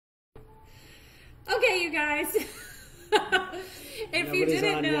Okay, you guys. If you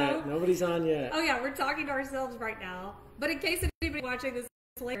didn't know, nobody's on yet. Oh yeah, we're talking to ourselves right now. But in case anybody's watching this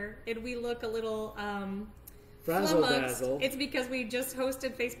later and we look a little frazzle-dazzled, it's because we just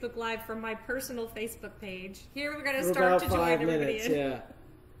hosted Facebook Live from my personal Facebook page. Here we're going to start to join everybody in.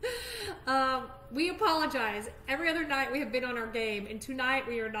 Yeah. We apologize. Every other night we have been on our game, and tonight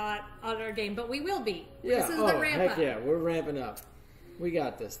we are not on our game, but we will be. Yeah. This is the ramp up. Yeah, we're ramping up. We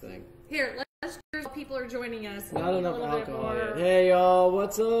got this thing. Here, let's hear people are joining us. Not enough alcohol yet. Hey, y'all,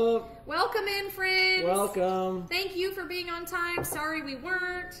 what's up? Welcome in, friends. Welcome. Thank you for being on time. Sorry we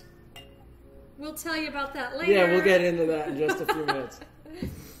weren't. We'll tell you about that later. Yeah, we'll get into that in just a few minutes.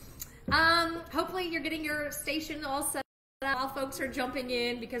 Hopefully you're getting your station all set up while folks are jumping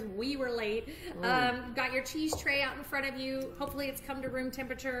in because we were late. Got your cheese tray out in front of you. Hopefully it's come to room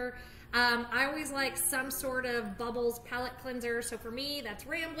temperature. I always like some sort of Bubbles palate cleanser. So for me, that's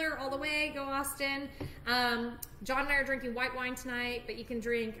Rambler all the way. Go Austin. John and I are drinking white wine tonight, but you can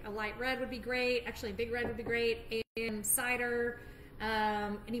drink a light red would be great. Actually, a big red would be great. And cider.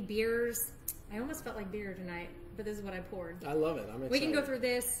 Any beers? I almost felt like beer tonight, but this is what I poured. I love it. I'm excited. We can go through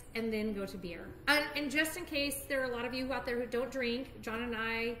this and then go to beer. And just in case there are a lot of you out there who don't drink, John and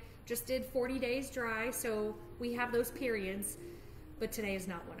I just did 40 days dry, so we have those periods, but today is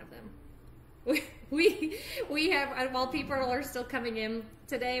not one of them. We have, while people are still coming in,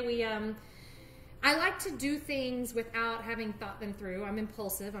 today I like to do things without having thought them through. I'm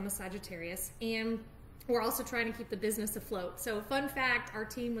impulsive, I'm a Sagittarius, and we're also trying to keep the business afloat. So fun fact, our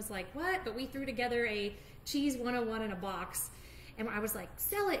team was like, what? But we threw together a Cheese 101 in a box. And I was like,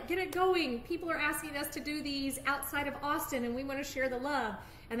 sell it, get it going. People are asking us to do these outside of Austin and we want to share the love.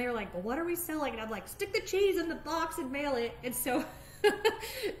 And they were like, well, what are we selling? And I'm like, stick the cheese in the box and mail it. And so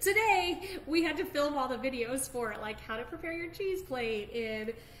today we had to film all the videos for it, like how to prepare your cheese plate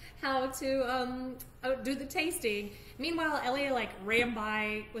and how to do the tasting. Meanwhile, Elliot like ran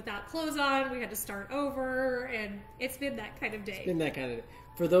by without clothes on. We had to start over, and it's been that kind of day. It's been that kind of day.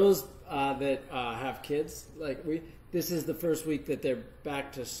 For those that have kids, like this is the first week that they're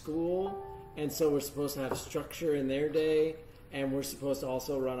back to school, and so we're supposed to have structure in their day, and we're supposed to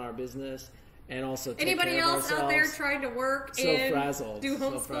also run our business. And also take anybody care of else ourselves. Out there trying to work so and frazzled, do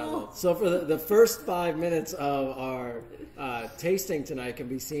homeschool? So for the first 5 minutes of our tasting tonight can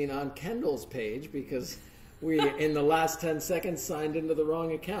be seen on Kendall's page because we, in the last 10 seconds, signed into the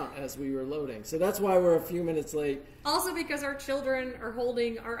wrong account as we were loading. So that's why we're a few minutes late. Also because our children are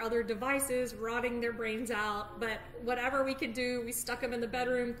holding our other devices, rotting their brains out. But whatever we could do, we stuck them in the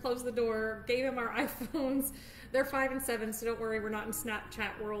bedroom, closed the door, gave them our iPhones. They're 5 and 7, so don't worry, we're not in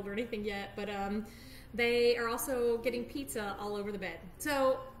Snapchat world or anything yet. But they are also getting pizza all over the bed.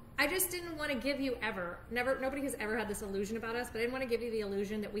 So I just didn't want to give you nobody has ever had this illusion about us, but I didn't want to give you the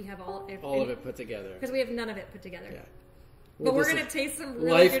illusion that we have all of it put together. Because we have none of it put together. Yeah. But we're going to taste some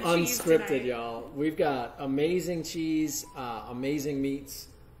really good cheese tonight. Life unscripted, y'all. We've got amazing cheese, amazing meats.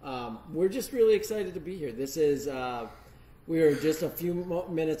 We're just really excited to be here. This is... we are just a few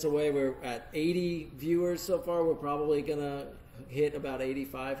minutes away. We're at 80 viewers so far. We're probably going to hit about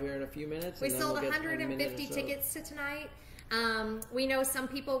 85 here in a few minutes. We sold 150 tickets to tonight. We know some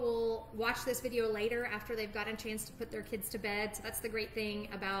people will watch this video later after they've gotten a chance to put their kids to bed. So that's the great thing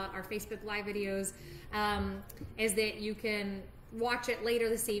about our Facebook Live videos, is that you can watch it later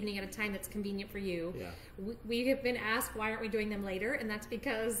this evening at a time that's convenient for you. Yeah. We have been asked why aren't we doing them later, and that's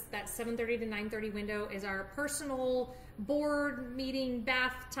because that 7:30 to 9:30 window is our personal board meeting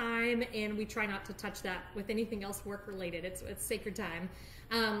bath time, and we try not to touch that with anything else work related. It's sacred time.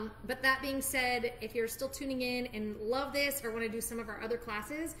 But that being said, if you're still tuning in and love this or want to do some of our other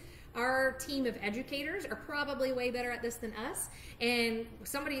classes, our team of educators are probably way better at this than us. And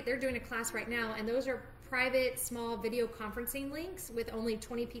they're doing a class right now, and those are private, small video conferencing links with only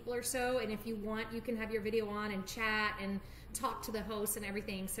 20 people or so. And if you want, you can have your video on and chat and talk to the hosts and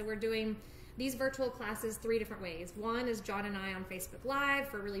everything. So we're doing these virtual classes 3 different ways. One is John and I on Facebook Live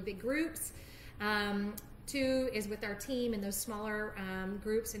for really big groups. 2 is with our team in those smaller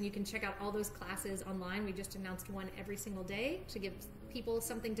groups, and you can check out all those classes online. We just announced one every single day to give people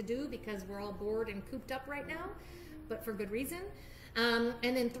something to do because we're all bored and cooped up right now, but for good reason. And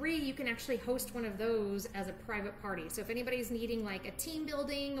then 3, you can actually host one of those as a private party. So if anybody's needing like a team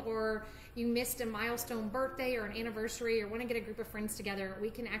building, or you missed a milestone birthday or an anniversary, or want to get a group of friends together, we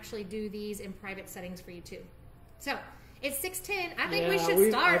can actually do these in private settings for you too. So it's 6:10. I think we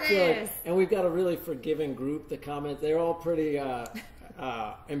should start this. And we've got a really forgiving group. The comment, they're all pretty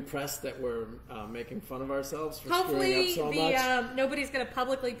impressed that we're making fun of ourselves for hopefully screwing up so much. Nobody's going to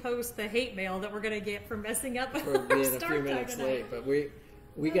publicly post the hate mail that we're going to get for messing up for being a start few minutes late. But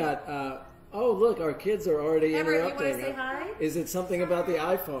we got Oh, look, our kids are already Everett, you interrupting. want to say hi? Is it something about the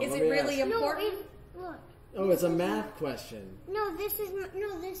iPhone? Is Let it me really ask. important? Look. Oh, it's a math question. No, this is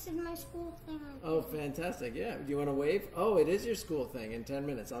my school thing. Oh, fantastic. Yeah. Do you want to wave? Oh, it is your school thing in 10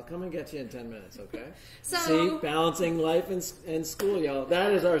 minutes. I'll come and get you in 10 minutes, okay? So- See, balancing life and school, y'all.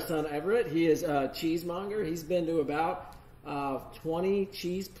 That is our son, Everett. He is a cheesemonger. He's been to about 20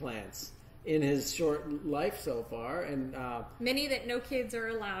 cheese plants in his short life so far. And Many that no kids are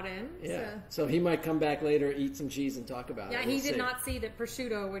allowed in. yeah, so he might come back later, eat some cheese, and talk about Yeah, it. he We'll did see. not see that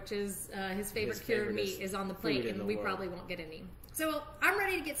prosciutto, which is his favorite His cured favorite meat, is on the plate, food in and the we world. probably won't get any. So I'm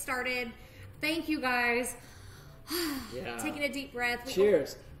ready to get started. Thank you guys. Yeah. Taking a deep breath.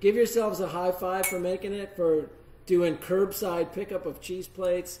 Cheers. Give yourselves a high five for making it, for doing curbside pickup of cheese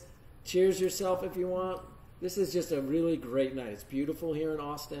plates. Cheers yourself if you want. This is just a really great night. It's beautiful here in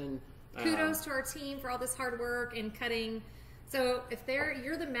Austin. Kudos to our team for all this hard work and cutting. So if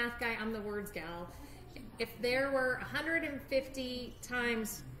you're the math guy, I'm the words gal. If there were 150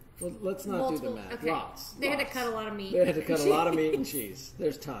 times Well, let's not multiple, do the math. okay, Lots. they had to lots. cut a lot of meat. They had to cut a lot of meat and cheese.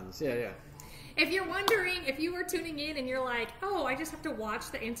 There's tons. Yeah, yeah. If you're wondering, if you were tuning in and you're like, oh, I just have to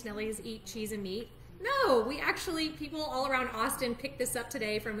watch the Antonellis eat cheese and meat. No, we actually, people all around Austin picked this up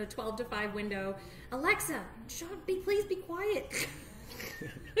today from the 12 to 5 window. Alexa, please be quiet.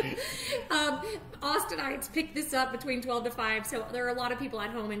 Austinites picked this up between 12 to 5, so there are a lot of people at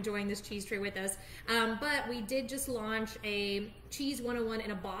home enjoying this cheese tray with us. But we did just launch a Cheese 101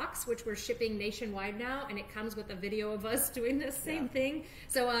 in a box, which we're shipping nationwide now, and it comes with a video of us doing this same thing.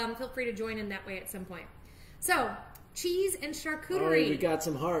 So feel free to join in that way at some point. So, cheese and charcuterie. Oh, we got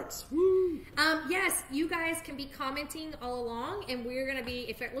some hearts. Woo! Yes, you guys can be commenting all along, and we're going to be,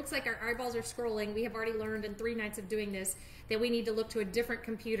 if it looks like our eyeballs are scrolling, we have already learned in 3 nights of doing this that we need to look to a different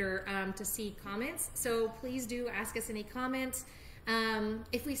computer to see comments. So please do ask us any comments.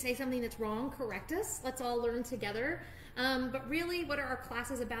 If we say something that's wrong, correct us. Let's all learn together. But really, what are our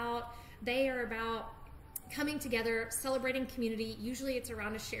classes about? They are about coming together, celebrating community. Usually it's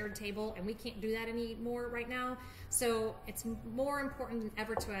around a shared table, and we can't do that anymore right now. So it's more important than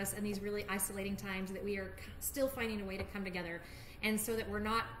ever to us in these really isolating times that we are still finding a way to come together. And so that we're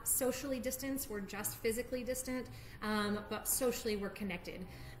not socially distanced, we're just physically distant, but socially we're connected.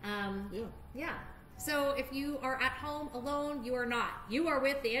 Yeah. So if you are at home alone, you are not. You are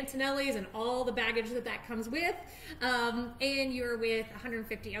with the Antonellis and all the baggage that comes with, and you're with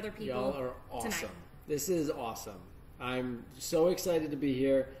 150 other people. Y'all are awesome. Tonight. This is awesome. I'm so excited to be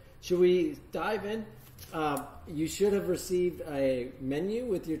here. Should we dive in? You should have received a menu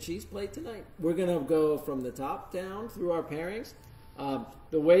with your cheese plate tonight. We're going to go from the top down through our pairings.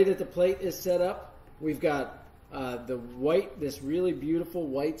 The way that the plate is set up, we've got this really beautiful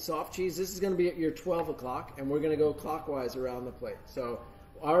white soft cheese. This is going to be at your 12 o'clock, and we're going to go clockwise around the plate. So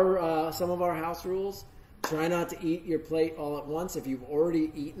some of our house rules: try not to eat your plate all at once. If you've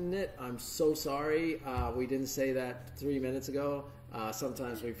already eaten it, I'm so sorry. We didn't say that 3 minutes ago.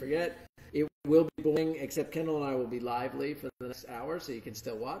 Sometimes we forget. It will be boring, except Kendall and I will be lively for the next hour, so you can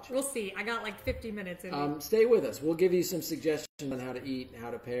still watch. We'll see. I got like 50 minutes in me. Stay with us. We'll give you some suggestions on how to eat,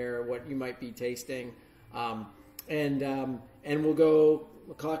 how to pair, what you might be tasting. And we'll go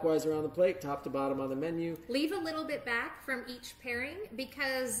clockwise around the plate, top to bottom on the menu. Leave a little bit back from each pairing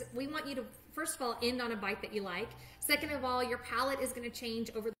because we want you to, first of all, end on a bite that you like. Second of all, your palate is going to change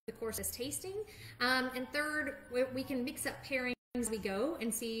over the course of this tasting. And third, we can mix up pairings as we go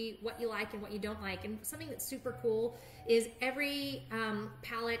and see what you like and what you don't like. And something that's super cool is every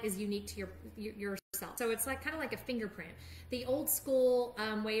palate is unique to yourself. So it's like kind of like a fingerprint. The old school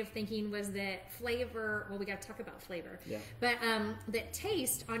way of thinking was that flavor, well, we got to talk about flavor, but that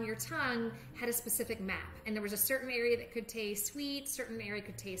taste on your tongue had a specific map. And there was a certain area that could taste sweet, certain area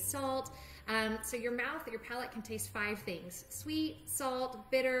could taste salt. So your palate can taste 5 things: sweet, salt,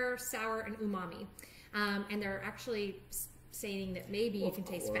 bitter, sour, and umami. And they're actually saying that maybe you can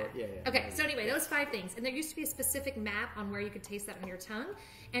taste fat. Okay, so anyway, those 5 things. And there used to be a specific map on where you could taste that on your tongue.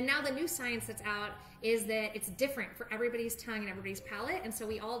 And now the new science that's out is that it's different for everybody's tongue and everybody's palate. And so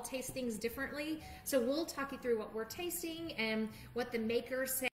we all taste things differently. So we'll talk you through what we're tasting and what the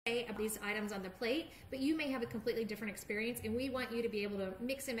makers say of these items on the plate. But you may have a completely different experience. And we want you to be able to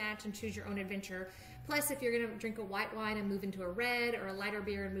mix and match and choose your own adventure. Plus, if you're going to drink a white wine and move into a red, or a lighter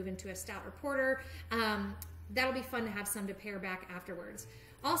beer and move into a stout or porter, that'll be fun to have some to pair back afterwards.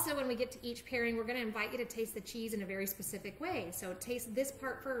 Also, when we get to each pairing, we're going to invite you to taste the cheese in a very specific way. So taste this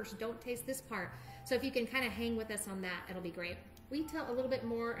part first, don't taste this part. So if you can kind of hang with us on that, it'll be great. We tell a little bit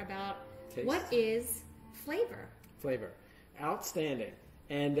more about what is flavor. Flavor. Outstanding.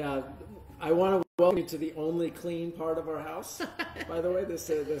 And I want to welcome you to the only clean part of our house. By the way, this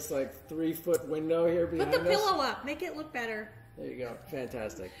like 3-foot window here behind us. Put the pillow up. Make it look better. There you go.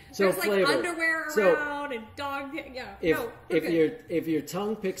 Fantastic. So There's flavor. like underwear around and dog. Yeah. If your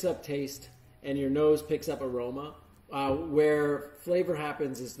tongue picks up taste and your nose picks up aroma, where flavor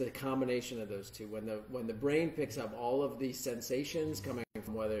happens is the combination of those two. When the brain picks up all of these sensations coming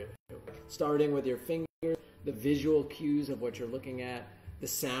from starting with your finger, the visual cues of what you're looking at, the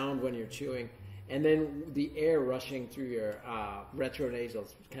sound when you're chewing, and then the air rushing through your retronasal,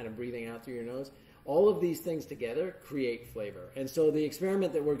 kind of breathing out through your nose. All of these things together create flavor. And so the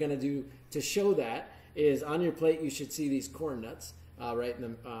experiment that we're going to do to show that is on your plate. You should see these corn nuts right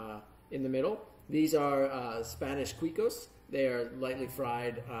in the middle. These are Spanish cuicos. They are lightly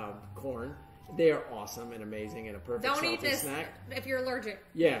fried corn. They are awesome and amazing and a perfect Don't salty eat this snack. if you're allergic.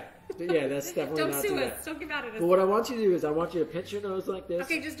 Yeah, that's definitely Don't not sue too us. bad. Don't give out at us. But what I want you to do is I want you to pinch your nose like this.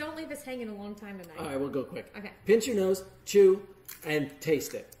 Okay, just don't leave this hanging a long time tonight. All right, we'll go quick. Okay. Pinch your nose, chew, and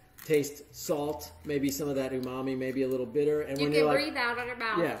taste it. Taste salt, maybe some of that umami, maybe a little bitter. And You when can you're breathe out of your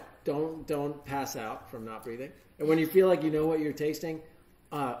mouth. yeah, don't pass out from not breathing. And when you feel like you know what you're tasting,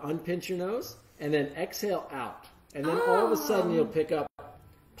 unpinch your nose and then exhale out. And then all of a sudden you'll pick up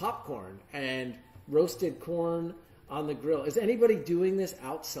popcorn and roasted corn on the grill. Is anybody doing this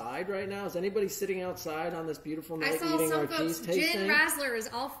outside right now? Is anybody sitting outside on this beautiful night I saw eating our some folks. cheese tasting? Jen Razzler is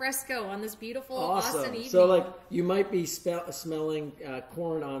all fresco on this beautiful Austin evening. So like you might be smelling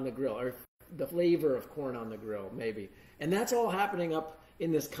corn on the grill, or the flavor of corn on the grill, maybe. And that's all happening up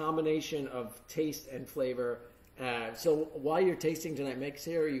in this combination of taste and flavor. So while you're tasting tonight, make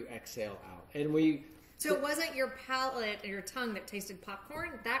sure you exhale out. And So it wasn't your palate or your tongue that tasted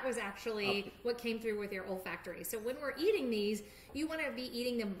popcorn. That was actually what came through with your olfactory. So when we're eating these, you want to be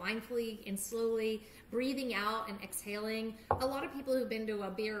eating them mindfully and slowly, breathing out and exhaling. A lot of people who've been to a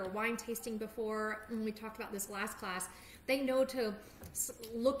beer or wine tasting before, and we talked about this last class, they know to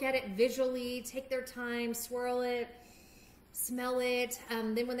look at it visually, take their time, swirl it, smell it.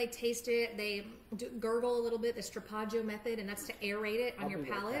 Then when they taste it, they gurgle a little bit, the Strapaggio method, and that's to aerate it on your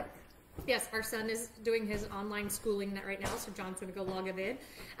palate. Yes, our son is doing his online schooling that right now, so John's going to go log a vid.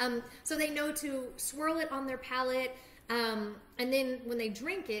 So they know to swirl it on their palate, and then when they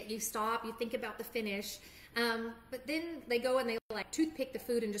drink it, you stop, you think about the finish, but then they go and they like toothpick the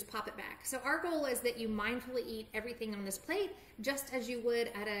food and just pop it back. So our goal is that you mindfully eat everything on this plate, just as you would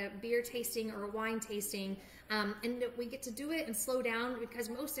at a beer tasting or a wine tasting, and that we get to do it and slow down, because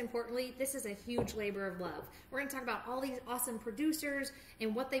most importantly, this is a huge labor of love. We're going to talk about all these awesome producers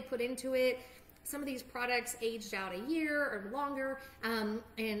and what they put into it. Some of these products aged out a year or longer,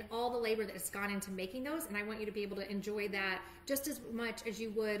 and all the labor that has gone into making those. And I want you to be able to enjoy that just as much as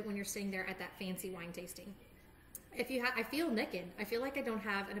you would when you're sitting there at that fancy wine tasting. I feel naked. I feel like I don't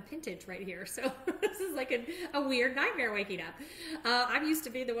have an appendage right here. So this is like a weird nightmare waking up. I'm used to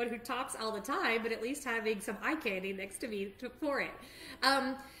being the one who talks all the time, but at least having some eye candy next to me for it.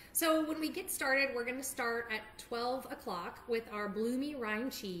 So when we get started, we're going to start at 12 o'clock with our Bloomy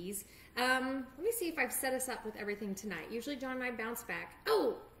Rind cheese. Let me see if I've set us up with everything tonight. Usually John and I bounce back.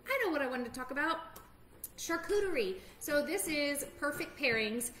 Oh, I know what I wanted to talk about. Charcuterie. So this is perfect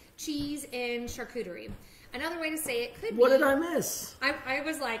pairings, cheese and charcuterie. Another way to say it could be... What did I miss? I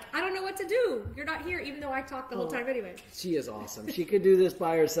was like, I don't know what to do. You're not here, even though I talked the whole time anyway. She is awesome. She could do this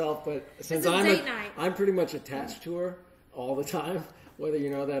by herself, but since I'm pretty much attached to her all the time, whether you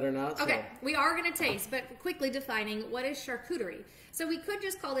know that or not. Okay, we are going to taste, but quickly defining what is charcuterie. So we could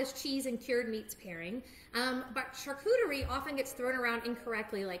just call this cheese and cured meats pairing, but charcuterie often gets thrown around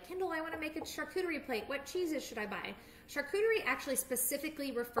incorrectly, like, Kendall, I want to make a charcuterie plate. What cheeses should I buy? Charcuterie actually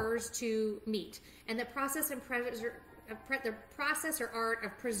specifically refers to meat and the process or art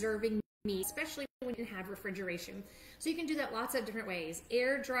of preserving meat, especially when you have refrigeration. So you can do that lots of different ways: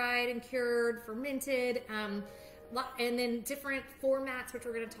 air dried and cured, fermented, and then different formats, which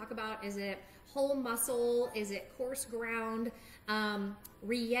we're going to talk about. Is it whole muscle? Is it coarse ground?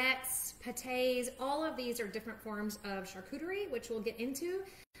 Rillettes, pâtés, all of these are different forms of charcuterie, which we'll get into.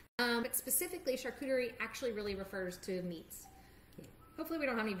 But specifically, charcuterie actually really refers to meats. Hopefully we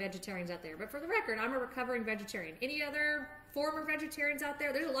don't have any vegetarians out there. But for the record, I'm a recovering vegetarian. Any other former vegetarians out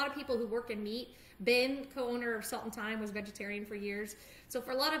there? There's a lot of people who work in meat. Ben, co-owner of Salt and Thyme, was vegetarian for years. So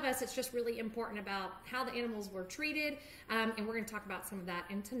for a lot of us, it's just really important about how the animals were treated. And we're going to talk about some of that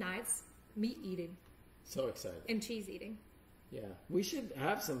in tonight's meat eating. So excited. And cheese eating. Yeah, we should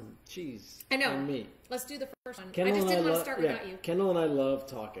have some cheese and meat. Let's do the first one. Kendall I just didn't want to start without you. Kendall and I love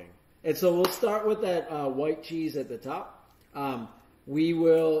talking. And so we'll start with that white cheese at the top. We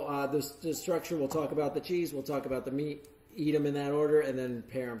will, the structure, we'll talk about the cheese, we'll talk about the meat, eat them in that order, and then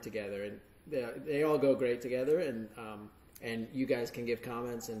pair them together. they all go great together, and you guys can give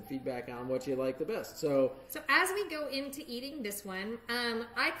comments and feedback on what you like the best. So as we go into eating this one,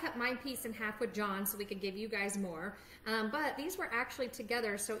 I cut my piece in half with John so we could give you guys more. But these were actually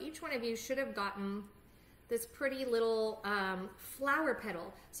together, so each one of you should have gotten this pretty little flower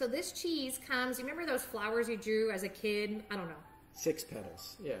petal. So this cheese comes, you remember those flowers you drew as a kid? I don't know. 6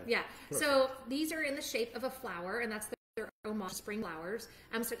 petals, yeah. Yeah, Perfect. so these are in the shape of a flower, and that's their homage spring flowers.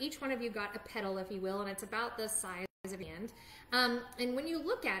 So each one of you got a petal, if you will, and it's about the size of the end. And when you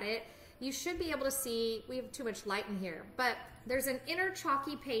look at it, you should be able to see, we have too much light in here, but there's an inner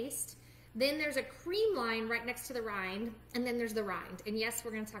chalky paste, then there's a cream line right next to the rind, and then there's the rind. And yes,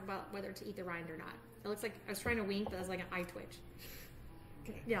 we're going to talk about whether to eat the rind or not. It looks like, I was trying to wink, but that was like an eye twitch.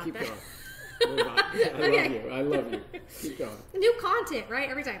 Okay, Yeah, keep that- going. Move on. I love you. Keep going. New content, right?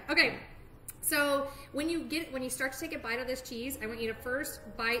 Every time. Okay. So when you start to take a bite of this cheese, I want you to first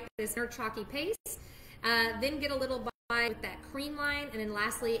bite this inner chalky paste, then get a little bite with that cream line, and then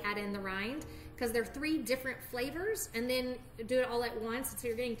lastly add in the rind, because they're 3 different flavors, and then do it all at once, so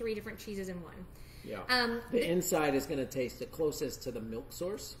you're getting 3 different cheeses in one. Yeah. The inside is going to taste the closest to the milk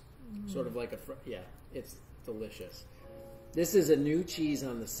source, sort of like it's delicious. This is a new cheese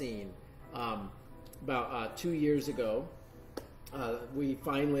on the scene. About 2 years ago, we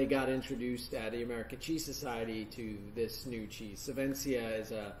finally got introduced at the American Cheese Society to this new cheese. Savencia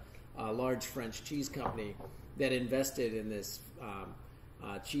is a large French cheese company that invested in this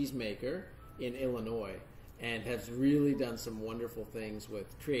cheese maker in Illinois and has really done some wonderful things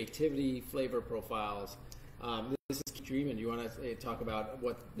with creativity, flavor profiles. This is Keep Dreaming. Do you want to talk about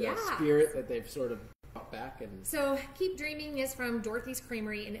what the spirit that they've sort of brought back? So Keep Dreaming is from Dorothy's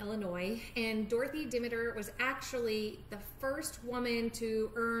Creamery in Illinois, and Dorothy Demeter was actually the first woman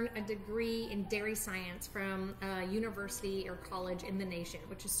to earn a degree in dairy science from a university or college in the nation,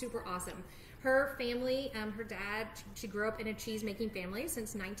 which is super awesome. Her family, her dad, she grew up in a cheese-making family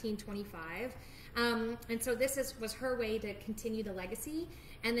since 1925. And so this was her way to continue the legacy.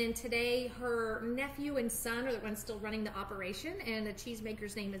 And then today, her nephew and son are the ones still running the operation, and the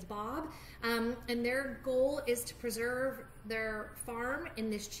cheesemaker's name is Bob. And their goal is to preserve their farm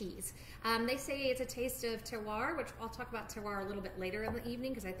in this cheese. They say it's a taste of terroir, which I'll talk about terroir a little bit later in the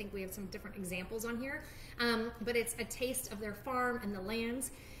evening, because I think we have some different examples on here. But it's a taste of their farm and the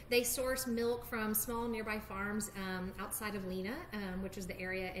lands. They source milk from small nearby farms outside of Lena, which is the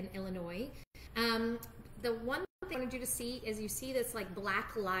area in Illinois. The one thing I wanted you to see is you see this like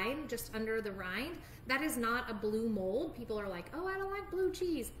black line just under the rind. That is not a blue mold. People are like, oh, I don't like blue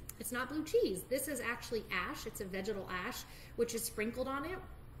cheese. It's not blue cheese. This is actually ash. It's a vegetal ash, which is sprinkled on it.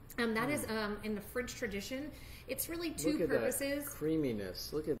 That is in the French tradition. It's really two purposes. That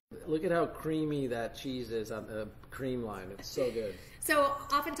creaminess. Look at how creamy that cheese is on the cream line. It's so good. So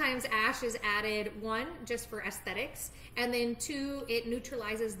oftentimes ash is added, 1, just for aesthetics, and then 2, it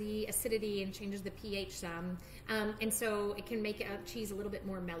neutralizes the acidity and changes the pH some, and so it can make a cheese a little bit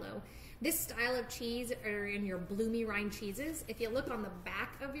more mellow. This style of cheese are in your bloomy rind cheeses. If you look on the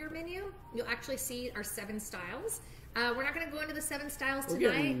back of your menu, you'll actually see our 7 styles. We're not going to go into the 7 styles tonight.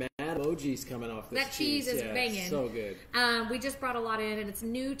 We're getting mad emojis coming off this That cheese is banging. It's so good. We just brought a lot in, and it's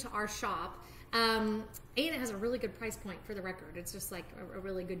new to our shop. And it has a really good price point, for the record. It's just like a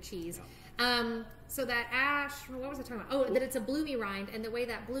really good cheese. Yeah. So that ash, what was I talking about? Oh, that it's a bloomy rind, and the way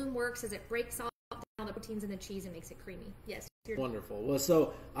that bloom works is it breaks all down the proteins in the cheese and makes it creamy. Yes. Wonderful. Well,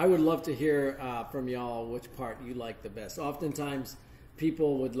 so I would love to hear from y'all which part you like the best. Oftentimes,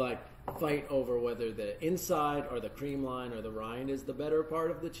 people would fight over whether the inside or the cream line or the rind is the better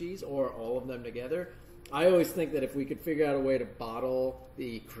part of the cheese, or all of them together. I always think that if we could figure out a way to bottle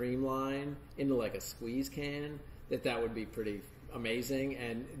the cream line into like a squeeze can, that would be pretty amazing.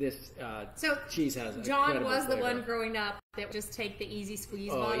 And this cheese has John was the flavor. one growing up that would just take the easy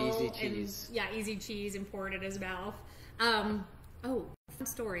squeeze bottle. Easy cheese. Easy cheese, and pour it in his mouth. Fun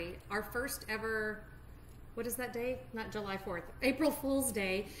story. Our first ever, what is that day? Not July 4th. April Fool's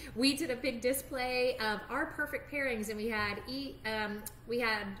Day. We did a big display of our perfect pairings, and we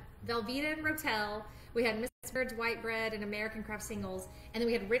had Velveeta and Rotel, we had Miss Bird's white bread and American Craft Singles, and then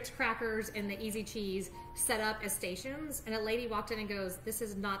we had Ritz crackers and the easy cheese set up as stations. And a lady walked in and goes, "This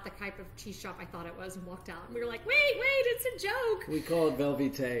is not the type of cheese shop I thought it was," and walked out. And we were like, wait, it's a joke. We call it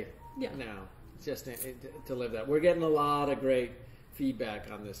Velveeta now, just to live that. We're getting a lot of great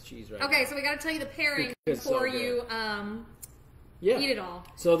feedback on this cheese right now. Okay, so we got to tell you the pairing before you eat it all.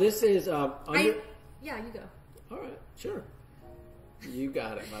 So this is yeah, you go. All right, sure. You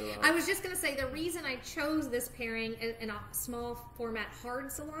got it, my love. I was just going to say the reason I chose this pairing in a small format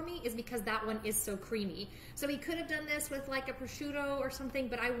hard salami is because that one is so creamy. So we could have done this with like a prosciutto or something,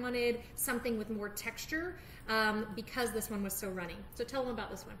 but I wanted something with more texture because this one was so runny. So tell them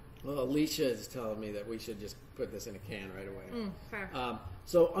about this one. Well, Alicia is telling me that we should just put this in a can right away. Fair.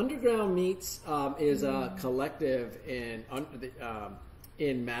 So Underground Meats is a collective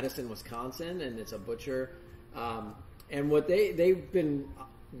in Madison, Wisconsin, and it's a butcher. And what they've been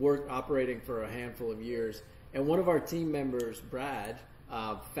operating for a handful of years. And one of our team members, Brad,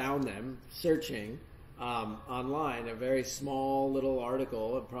 found them searching online, a very small little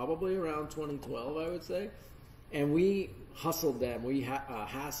article, probably around 2012, I would say. And we hustled them. We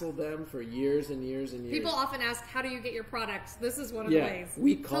hassled them for years and years and years. People often ask, how do you get your products? This is one of the ways.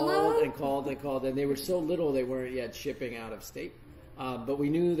 We called and called and called, and they were so little they weren't yet shipping out of state. But we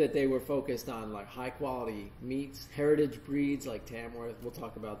knew that they were focused on like high quality meats, heritage breeds like Tamworth. We'll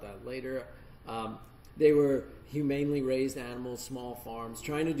talk about that later. They were humanely raised animals, small farms,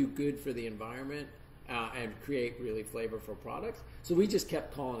 trying to do good for the environment and create really flavorful products. So we just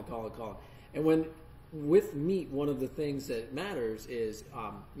kept calling. And with meat, one of the things that matters is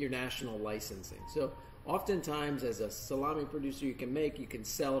your national licensing. So oftentimes as a salami producer, you can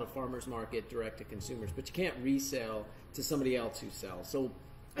sell at a farmer's market direct to consumers, but you can't resell to somebody else who sells. So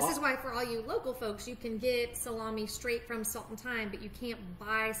this is why for all you local folks, you can get salami straight from Salt and Thyme, but you can't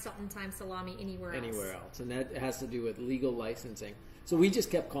buy Salt and Thyme salami anywhere else. And that has to do with legal licensing. So we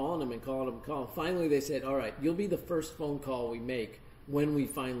just kept calling them and calling them and calling. Finally, they said, all right, you'll be the first phone call we make when we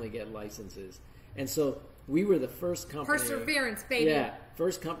finally get licenses. And so we were the first company. Perseverance, baby. Yeah,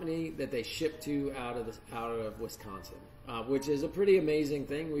 first company that they shipped to out of Wisconsin, which is a pretty amazing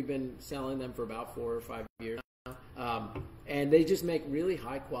thing. We've been selling them for about 4 or 5 years now. And they just make really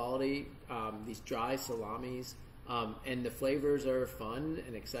high quality, these dry salamis. And the flavors are fun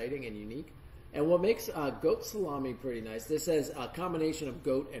and exciting and unique. And what makes goat salami pretty nice, this has a combination of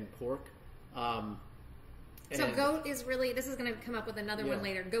goat and pork. So goat is really, this is going to come up with another one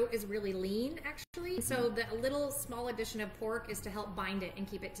later. Goat is really lean, actually. So the little small addition of pork is to help bind it and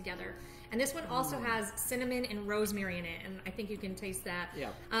keep it together. And this one also has cinnamon and rosemary in it, and I think you can taste that. Yeah.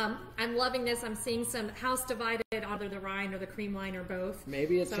 I'm loving this. I'm seeing some house divided, either the rind or the cream line or both.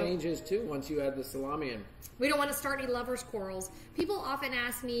 Maybe it changes too once you add the salami in. We don't want to start any lovers' quarrels. People often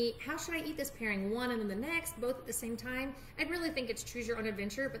ask me, how should I eat this pairing? One and then the next, both at the same time? I really think it's choose your own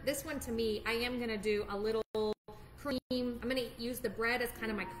adventure, but this one to me, I am going to do a little cream. I'm going to use the bread as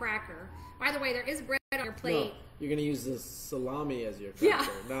kind of my cracker. By the way, there is bread on your plate. No, you're going to use the salami as your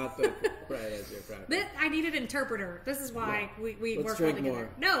cracker, not the bread as your cracker. I need an interpreter. This is why we work well together. More.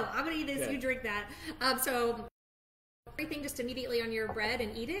 No, I'm going to eat this. You drink that. So everything just immediately on your bread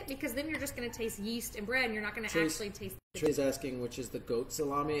and eat it, because then you're just going to taste yeast and bread, and you're not going to actually taste it. Trey's asking which is the goat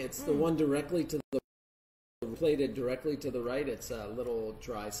salami. It's the one directly to the plated directly to the right. It's a little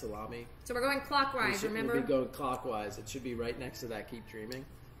dry salami. So we're going clockwise, remember? We'll be going clockwise. It should be right next to that Keep Dreaming.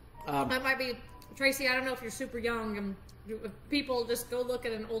 That might be, Tracy, I don't know if you're super young, and if people just go look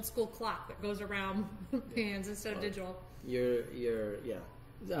at an old school clock that goes around pans instead of digital. Yeah.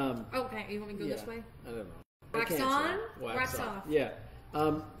 Okay, you want me to go this way? I don't know. Wax on, wax off. Yeah.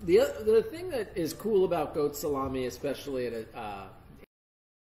 The thing that is cool about goat salami, especially at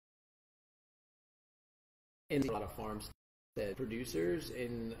in a lot of farmstead producers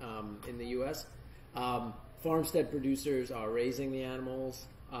in the U.S. Farmstead producers are raising the animals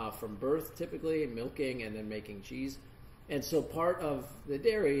from birth, typically, milking, and then making cheese. And so part of the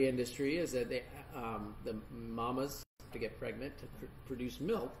dairy industry is that the mamas have to get pregnant to produce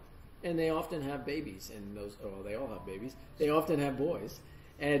milk, and they often have babies. And they all have babies. They often have boys,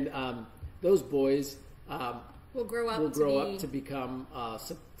 and those boys will grow up to become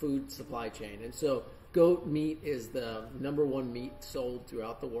food supply chain. And so goat meat is the #1 meat sold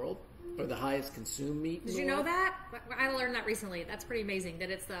throughout the world, or the highest consumed meat. Did you know that? I learned that recently. That's pretty amazing. That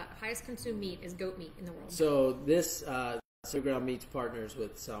it's the highest consumed meat is goat meat in the world. So this Underground Meats partners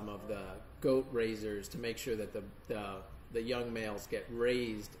with some of the goat raisers to make sure that the young males get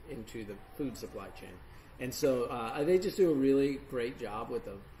raised into the food supply chain. And so they just do a really great job with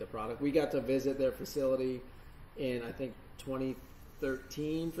the product. We got to visit their facility in, I think,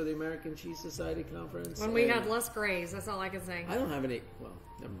 2013 for the American Cheese Society conference. When we had less grays, that's all I can say. I don't have any. Well,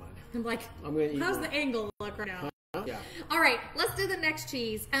 never mind. I'm like, how's the angle look right now? Yeah. All right, let's do the next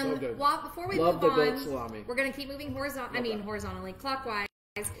cheese. Before we Love move the on, goat salami. we're going to keep moving horizontally, clockwise.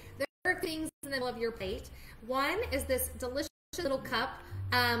 There are things in the middle of your plate. One is this delicious little cup.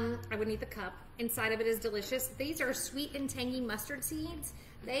 I would need the cup. Inside of it is delicious. These are sweet and tangy mustard seeds.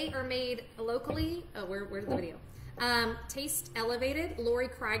 They are made locally. Oh, where's the video? Taste Elevated. Lori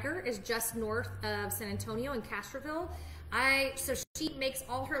Krieger is just north of San Antonio in Castroville. So she makes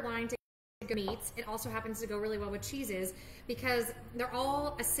all her line to meats. It also happens to go really well with cheeses because they're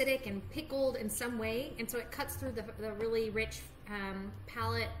all acidic and pickled in some way, and so it cuts through the really rich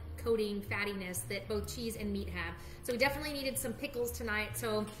palate coating fattiness that both cheese and meat have. So we definitely needed some pickles tonight.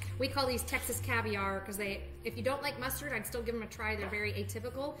 So we call these Texas caviar because if you don't like mustard, I'd still give them a try. They're very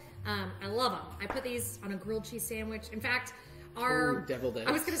atypical. I love them. I put these on a grilled cheese sandwich. In fact, deviled eggs.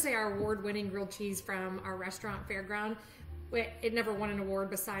 I was going to say our award-winning grilled cheese from our restaurant, Fairground. It never won an award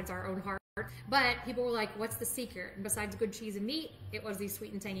besides our own heart. But people were like, what's the secret? And besides good cheese and meat, it was these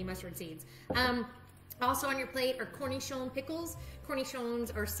sweet and tangy mustard seeds. Also on your plate are cornichon pickles.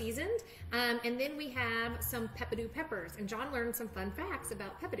 Cornichons are seasoned. And then we have some peppadew peppers. And John learned some fun facts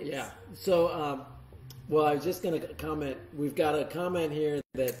about peppadews. Yeah. So, well, I was just going to comment. We've got a comment here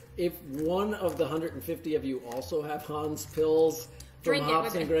that if one of the 150 of you also have Hans pills from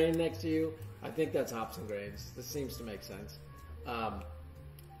Hops and Grain next to you, I think that's Hops and Grains. This seems to make sense.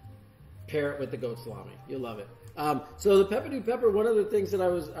 Pair it with the goat salami. You'll love it. So the peppadew pepper, one of the things that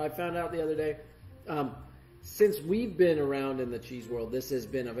I found out the other day, since we've been around in the cheese world, this has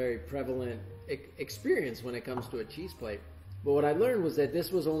been a very prevalent experience when it comes to a cheese plate. But what I learned was that this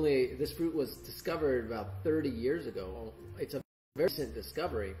fruit was discovered about 30 years ago. It's a very recent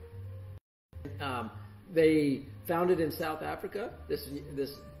discovery. They found it in South Africa.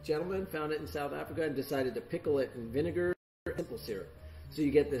 This gentleman found it in South Africa and decided to pickle it in vinegar and simple syrup. So you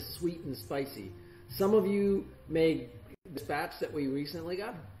get this sweet and spicy. Some of you made this batch that we recently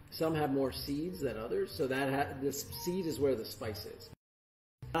got. Some have more seeds than others. So this seed is where the spice is.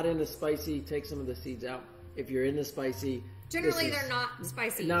 Not into spicy, take some of the seeds out. If you're into spicy, generally they're not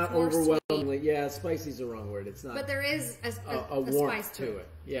spicy. Not overwhelmingly. Sweet. Yeah, spicy is the wrong word. It's not. But there is a warmth spice to it.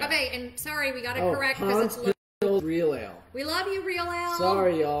 Yeah. Okay, and sorry, we got to correct because it's Real Ale. We love you, Real Ale.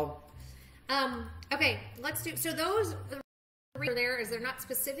 Sorry, y'all. Okay, let's do. So those there is they're not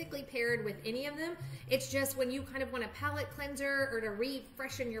specifically paired with any of them. It's just when you kind of want a palate cleanser or to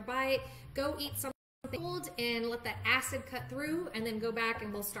refreshen your bite, go eat something cold and let that acid cut through, and then go back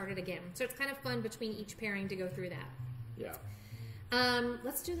and we'll start it again. So it's kind of fun between each pairing to go through that. Yeah.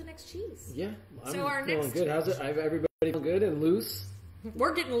 Let's do the next cheese. Yeah. I'm feeling good. How's it? Everybody feeling good and loose?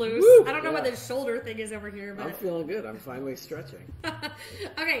 We're getting loose. Woo! I don't know what this shoulder thing is over here, but I'm feeling good. I'm finally stretching.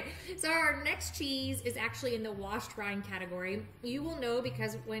 Okay, so our next cheese is actually in the washed rind category. You will know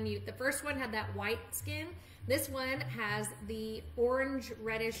because the first one had that white skin. This one has the orange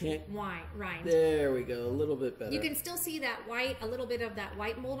reddish rind. There we go. A little bit better. You can still see that white, a little bit of that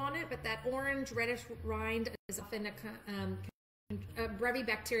white mold on it, but that orange reddish rind is often a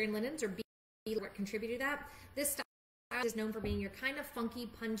Brevibacterian linens or B what contribute to that. This style is known for being your kind of funky,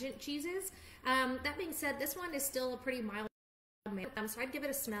 pungent cheeses. That being said, this one is still a pretty mild, so I'd give it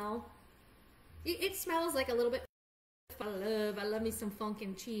a smell. It smells like a little bit. I love me some funk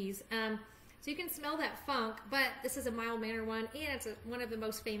in cheese. So you can smell that funk, but this is a mild mannered one, and it's one of the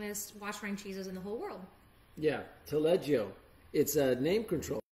most famous wash rind cheeses in the whole world. Yeah, Taleggio. It's a name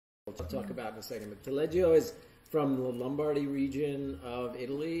control I'll talk about in a second. But Taleggio is from the Lombardy region of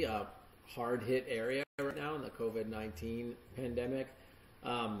Italy, a hard-hit area right now in the COVID-19 pandemic.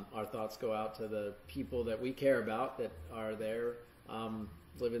 Our thoughts go out to the people that we care about that are there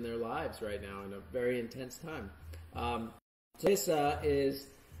living their lives right now in a very intense time. So this is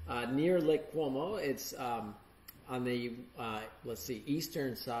near Lake Como. It's on the,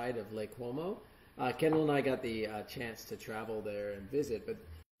 eastern side of Lake Como. Kendall and I got the chance to travel there and visit, but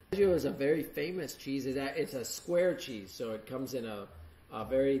Taleggio is a very famous cheese. It's a square cheese, so it comes in a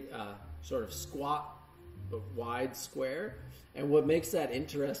very sort of squat but wide square. And what makes that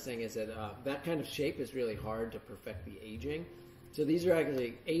interesting is that that kind of shape is really hard to perfect the aging. So these are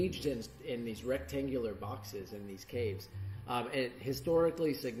actually aged in these rectangular boxes in these caves. And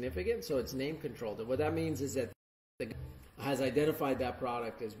historically significant, so it's name controlled. And what that means is that the has identified that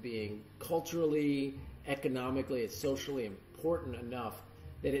product as being culturally, economically, and socially important enough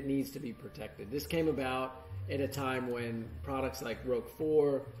that it needs to be protected. This came about at a time when products like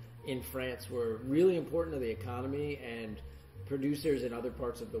Roquefort in France were really important to the economy, and producers in other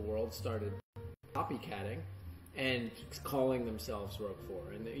parts of the world started copycatting and calling themselves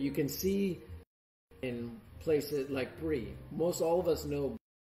Roquefort. And you can see in places like Brie, most all of us know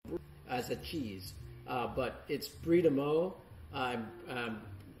Brie as a cheese, but it's Brie de Meaux,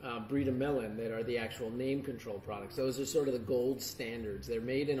 Brie de Melun that are the actual name control products. Those are sort of the gold standards. They're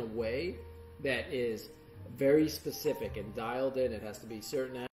made in a way that is very specific and dialed in. It has to be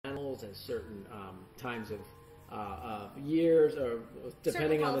certain animals and certain times of years, or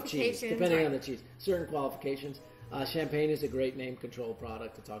depending on the cheese. Depending on the cheese, certain qualifications. Champagne is a great name control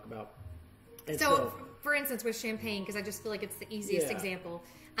product to talk about. And so, for instance, with champagne, because I just feel like it's the easiest Yeah. example,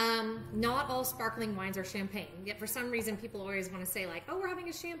 not all sparkling wines are champagne. Yet for some reason, people always want to say like, "Oh, we're having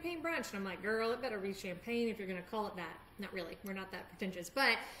a champagne brunch," and I'm like, "Girl, it better be champagne if you're going to call it that." Not really. We're not that pretentious,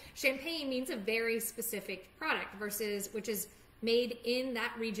 but champagne means a very specific product versus which is made in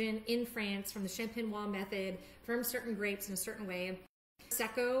that region in France from the Champenois method from certain grapes in a certain way.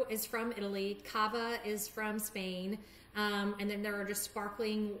 Prosecco is from Italy. Cava is from Spain. And then there are just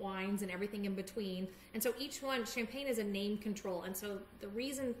sparkling wines and everything in between. And so each one, champagne is a name control. And so the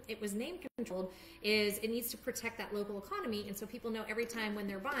reason it was name controlled is it needs to protect that local economy. And so people know every time when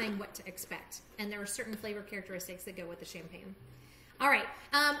they're buying what to expect. And there are certain flavor characteristics that go with the champagne. All right.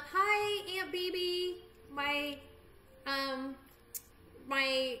 Hi, Aunt Baby. My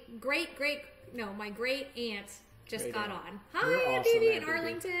great aunt just Great got aunt. on. Hi, You're Aunt awesome, Baby Aunt in Baby.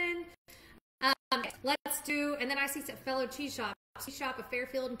 Arlington. Let's do, and then I see some fellow cheese shops. Cheese shop of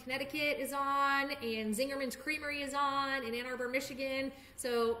Fairfield in Connecticut is on, and Zingerman's Creamery is on in Ann Arbor, Michigan.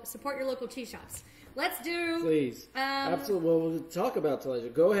 So support your local cheese shops. Let's do. Please. Absolutely. Well, we'll talk about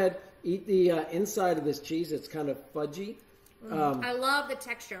Telesia. Go ahead. Eat the inside of this cheese. It's kind of fudgy. I love the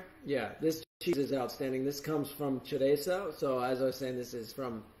texture. Yeah, this cheese is outstanding. This comes from Ceresa. So as I was saying, this is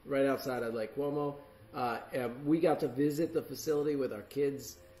from right outside of Lake Como. We got to visit the facility with our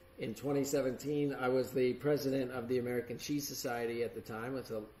kids in 2017. I was the president of the American Cheese Society at the time. It's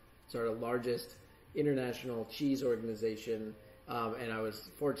a sort of largest international cheese organization. And I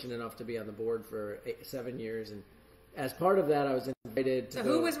was fortunate enough to be on the board for 7 years. And as part of that, I was invited to So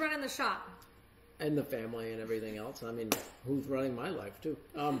go, who was running the shop? and the family and everything else. I mean, who's running my life too?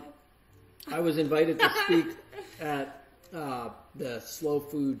 I was invited to speak at the Slow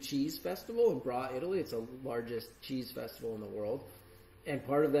Food Cheese Festival in Bra, Italy. It's the largest cheese festival in the world. And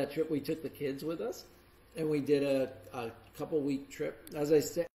part of that trip, we took the kids with us, and we did a couple-week trip. As I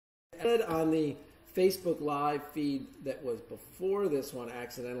said on the Facebook Live feed that was before this one,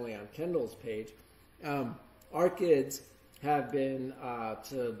 accidentally on Kendall's page, our kids have been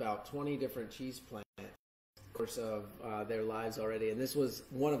to about 20 different cheese plants in the course of their lives already, and this was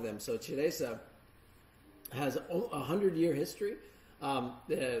one of them. So Ceresa has a 100-year history.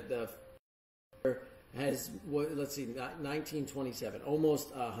 The has, let's see, 1927,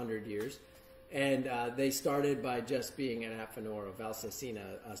 almost 100 years. And they started by just being an Affinore,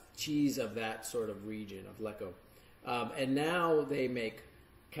 Valsicina, a cheese of that sort of region, of Lecco. And now they make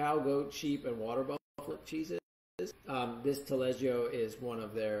cow, goat, sheep, and water buffalo cheeses. This Taleggio is one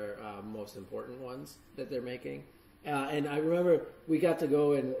of their most important ones that they're making. And I remember we got to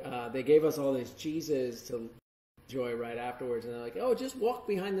go and they gave us all these cheeses to enjoy right afterwards. And they're like, oh, just walk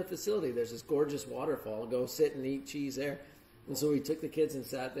behind the facility. There's this gorgeous waterfall. Go sit and eat cheese there. And so we took the kids and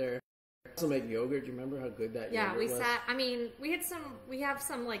sat there. Also make yogurt. Do you remember how good that Yeah, yogurt we was? sat. I mean, we have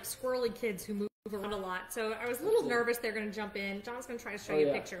some like squirrely kids who move around a lot. So I was a little nervous they're going to jump in. John's going to try to show you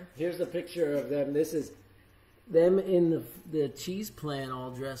a picture. Here's the picture of them. This is them in the cheese plant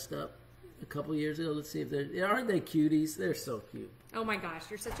all dressed up a couple years ago. Let's see if aren't they cuties? They're so cute. Oh my gosh,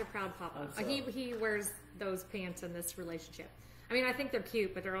 you're such a proud papa. I'm so- He wears those pants in this relationship. I mean, I think they're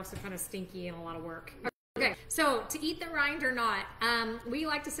cute, but they're also kind of stinky and a lot of work. Okay, so to eat the rind or not, we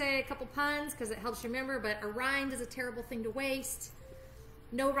like to say a couple puns because it helps you remember, but a rind is a terrible thing to waste.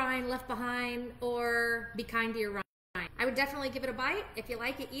 No rind left behind, or be kind to your rind. I would definitely give it a bite. If you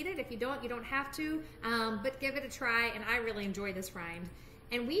like it, eat it. If you don't, you don't have to, but give it a try, and I really enjoy this rind.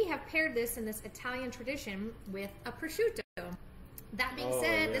 And we have paired this in this Italian tradition with a prosciutto. That being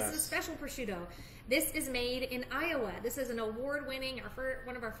said, This is a special prosciutto. This is made in Iowa. This is an award-winning,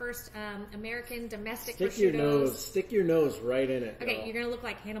 one of our first American domestic prosciuttos. Stick your nose right in it. Okay, girl. you're gonna look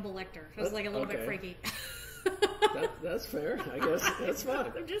like Hannibal Lecter. That was like a little bit freaky. That's fair. I guess that's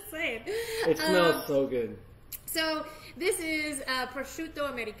fine. I'm just saying. It smells so good. So this is prosciutto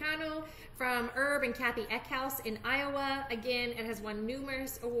americano from Herb and Kathy Eckhouse in Iowa. Again, it has won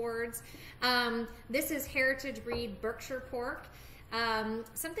numerous awards. This is heritage breed Berkshire pork.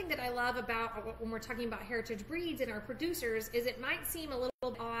 Something that I love about when we're talking about heritage breeds and our producers is it might seem a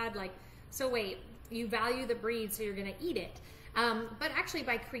little odd, like, so wait, you value the breed so you're going to eat it. But actually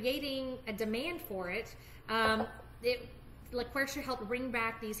by creating a demand for it, Quercia helped bring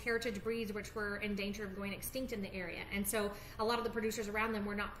back these heritage breeds which were in danger of going extinct in the area. And so a lot of the producers around them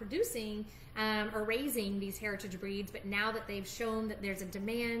were not producing or raising these heritage breeds, but now that they've shown that there's a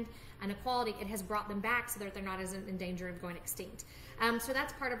demand and a quality, it has brought them back so that they're not as in danger of going extinct. So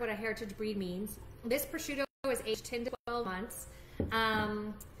that's part of what a heritage breed means. This prosciutto is aged 10 to 12 months.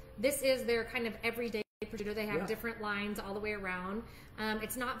 This is their kind of everyday prosciutto. They have different lines all the way around.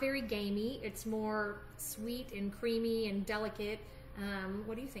 It's not very gamey. It's more sweet and creamy and delicate.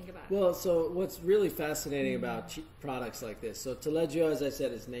 What do you think about it? Well, so what's really fascinating about products like this, so Taleggio, as I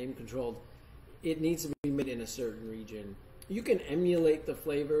said, is name controlled. It needs to be made in a certain region. You can emulate the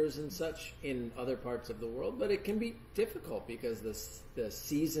flavors and such in other parts of the world, but it can be difficult because the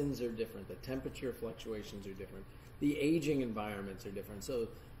seasons are different, the temperature fluctuations are different, the aging environments are different. So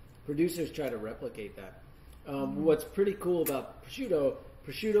producers try to replicate that. What's pretty cool about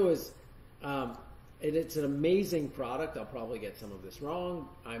prosciutto is, it's an amazing product. I'll probably get some of this wrong.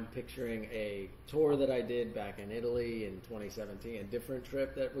 I'm picturing a tour that I did back in Italy in 2017, a different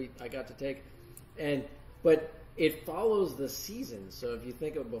trip that I got to take, but it follows the seasons. So if you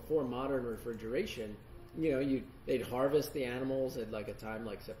think of before modern refrigeration, they'd harvest the animals at like a time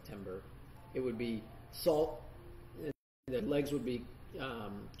like September. It would be salt. The legs would be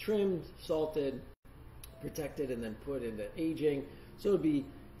trimmed, salted, protected, and then put into aging. So it would be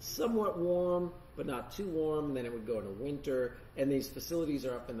somewhat warm, but not too warm. And then it would go into winter. And these facilities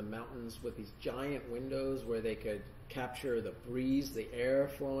are up in the mountains with these giant windows where they could capture the breeze, the air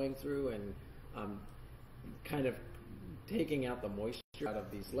flowing through, and kind of taking out the moisture out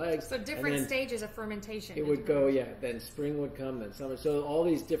of these legs. So different stages of fermentation. It would go, then spring would come, then summer. So all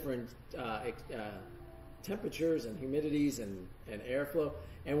these different temperatures and humidities and airflow.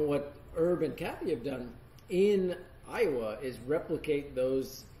 And what Herb and Kathy have done in Iowa is replicate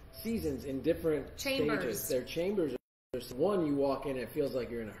those seasons in different stages. Their chambers are one, you walk in and it feels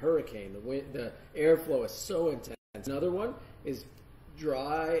like you're in a hurricane. The airflow is so intense. Another one is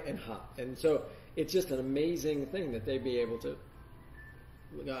dry and hot. And so it's just an amazing thing that they'd be able to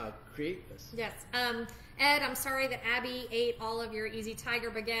create this. Yes. Ed, I'm sorry that Abby ate all of your Easy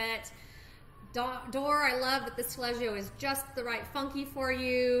Tiger baguette. Dor, I love that this Taleggio is just the right funky for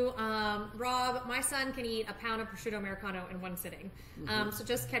you. Rob, my son can eat a pound of prosciutto Americano in one sitting. So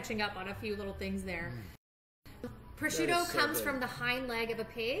just catching up on a few little things there. Prosciutto comes from the hind leg of a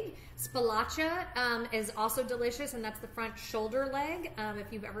pig. Spalacha is also delicious, and that's the front shoulder leg. If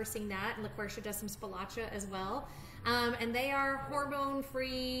you've ever seen that, and LaQuercia does some spalacha as well. And they are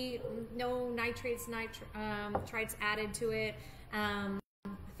hormone-free, no nitrates added to it.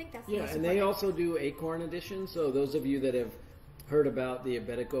 I think that's the most and they also do acorn edition. So those of you that have heard about the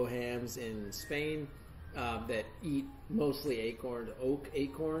Iberico hams in Spain that eat mostly oak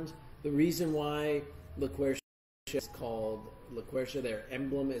acorns, the reason why LaQuercia is called LaQuercia, their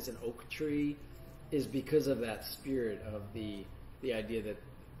emblem is an oak tree, is because of that spirit of the idea that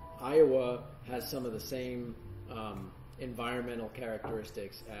Iowa has some of the same environmental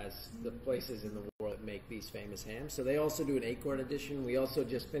characteristics as the places in the world that make these famous hams. So they also do an acorn edition. We also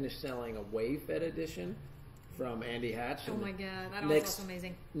just finished selling a whey-fed edition from Andy Hatch. Oh my God, that was also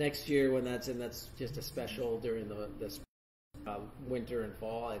amazing. Next year when that's in, that's just a special during the winter and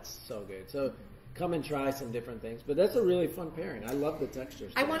fall. It's so good. So come and try some different things. But that's a really fun pairing. I love the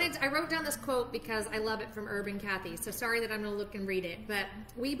textures. I wrote down this quote because I love it from Herb and Kathy. So sorry that I'm going to look and read it. But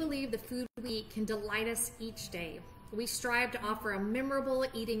we believe the food we eat can delight us each day. We strive to offer a memorable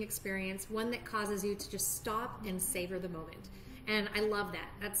eating experience, one that causes you to just stop and savor the moment. And I love that.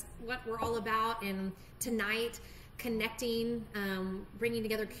 That's what we're all about. And tonight, connecting, bringing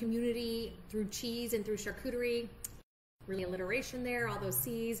together community through cheese and through charcuterie. Really alliteration there, all those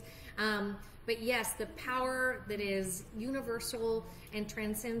C's. But yes, the power that is universal and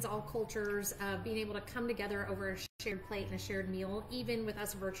transcends all cultures, being able to come together over a shared plate and a shared meal, even with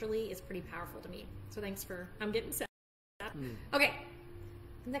us virtually, is pretty powerful to me. So thanks I'm getting set. Okay,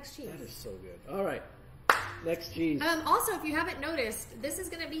 next cheese. That is so good. All right, next cheese. Also, if you haven't noticed, this is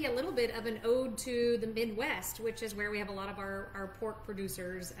going to be a little bit of an ode to the Midwest, which is where we have a lot of our pork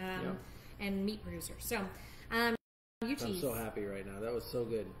producers and meat producers. So, I'm so happy right now. That was so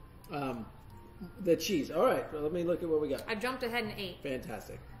good. The cheese. All right, well, let me look at what we got. I jumped ahead and ate.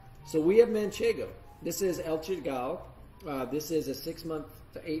 Fantastic. So we have Manchego. This is El Chigal. This is a 6-month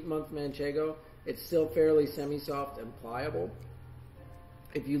to 8-month Manchego. It's still fairly semi-soft and pliable.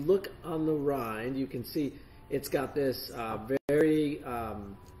 If you look on the rind, you can see it's got this very,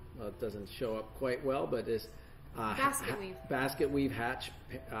 well, it doesn't show up quite well, but this basket weave hatch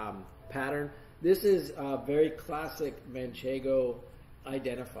pattern. This is a very classic Manchego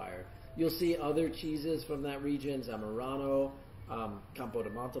identifier. You'll see other cheeses from that region, Zamorano, Campo de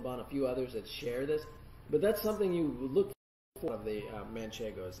Montalban, a few others that share this. But that's something you look for of the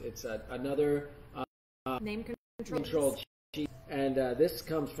Manchegos. It's another name controlled cheese. And this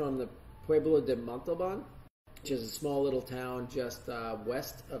comes from the Pueblo de Montalban, which is a small little town just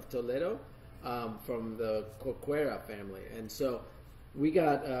west of Toledo, from the Corcuera family. And so we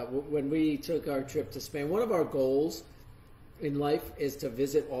got when we took our trip to Spain. One of our goals in life is to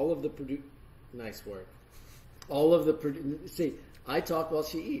visit all of the nice work. All of the see. I talk while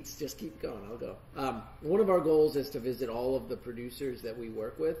she eats. Just keep going. I'll go. One of our goals is to visit all of the producers that we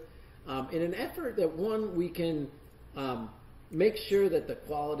work with, in an effort that one we can make sure that the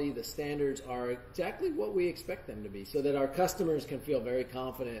quality, the standards are exactly what we expect them to be, so that our customers can feel very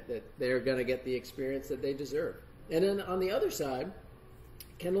confident that they're going to get the experience that they deserve. And then on the other side,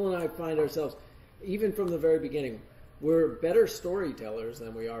 Kendall and I find ourselves, even from the very beginning, we're better storytellers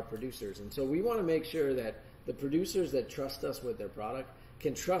than we are producers. And so we want to make sure that the producers that trust us with their product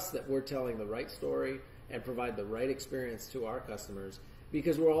can trust that we're telling the right story and provide the right experience to our customers,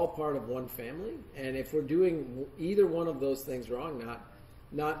 because we're all part of one family. And if we're doing either one of those things wrong,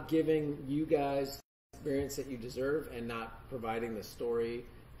 not giving you guys the experience that you deserve and not providing the story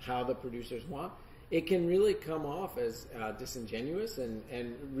how the producers want, it can really come off as disingenuous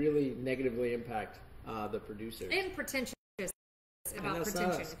and really negatively impact the producers. And pretentious about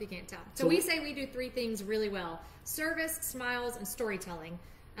pretension, if you can't tell. So we say we do three things really well: service, smiles, and storytelling.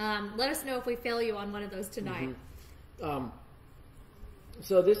 Let us know if we fail you on one of those tonight. Mm-hmm.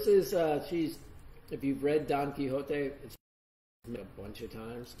 So this is cheese. If you've read Don Quixote, it's made a bunch of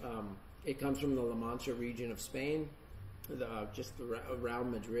times. It comes from the La Mancha region of Spain, just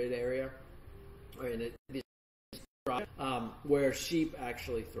around Madrid area, and it is where sheep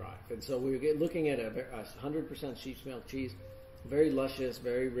actually thrive. And so we're looking at a 100% sheep's milk cheese, very luscious,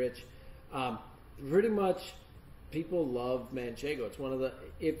 very rich. Pretty much, people love Manchego. It's one of the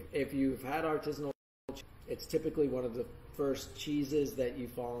if you've had artisanal, it's typically one of the first cheeses that you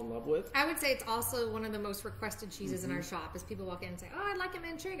fall in love with. I would say it's also one of the most requested cheeses in our shop, as people walk in and say, "Oh, I'd like a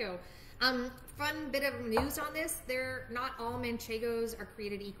Manchego." Fun bit of news on this: not all Manchegos are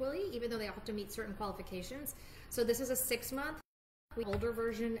created equally, even though they have to meet certain qualifications. So this is a 6-month older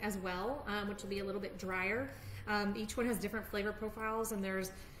version as well, which will be a little bit drier. Each one has different flavor profiles, and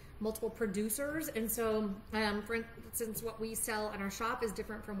there's multiple producers. And so, for instance, what we sell in our shop is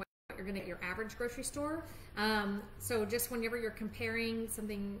different from what you're going to get at your average grocery store. So just whenever you're comparing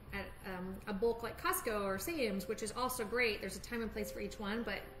something at a bulk like Costco or Sam's, which is also great, there's a time and place for each one,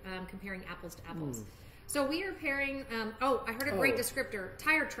 but comparing apples to apples. So we are pairing, I heard a great descriptor,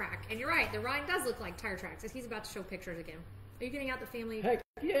 tire track. And you're right, the rind does look like tire tracks. He's about to show pictures again. Are you getting out the family? Heck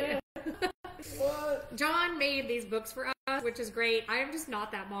yeah. What? John made these books for us, which is great. I'm just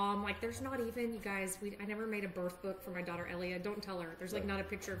not that mom. Like, there's not even, you guys, I never made a birth book for my daughter Elia. Don't tell her. There's like not a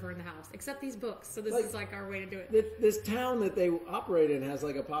picture of her in the house, except these books. So this is like our way to do it. This town that they operate in has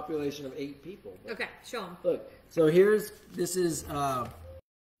like a population of 8 people. Okay, show them. Look, so this is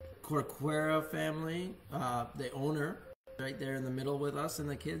Corcuera family, the owner, right there in the middle with us and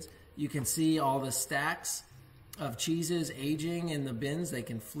the kids. You can see all the stacks of cheeses aging in the bins. They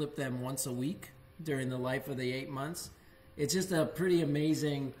can flip them once a week during the life of the 8 months. It's just a pretty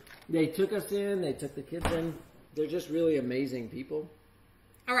amazing. They took us in. They took the kids in. They're just really amazing people.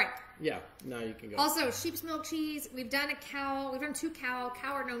 All right. Yeah. Now you can go. Also, sheep's milk cheese. We've done a cow. We've done 2 cow.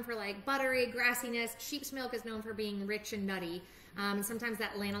 Cow are known for like buttery grassiness. Sheep's milk is known for being rich and nutty. Sometimes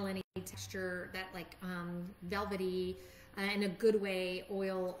that lanolin texture, that like velvety, in a good way,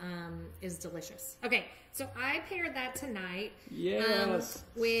 oil is delicious. Okay, so I paired that tonight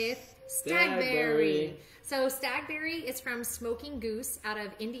with stagberry. So stagberry is from Smoking Goose out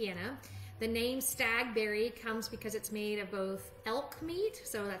of Indiana. The name stagberry comes because it's made of both elk meat,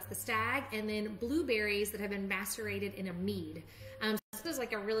 so that's the stag, and then blueberries that have been macerated in a mead. So this is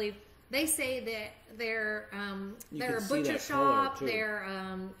like a really. They say that they're a butcher shop, they're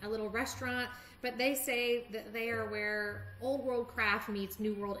a little restaurant, but they say that they are where old world craft meets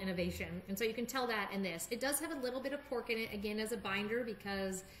new world innovation. And so you can tell that in this. It does have a little bit of pork in it, again, as a binder,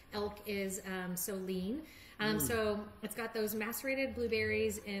 because elk is so lean. So it's got those macerated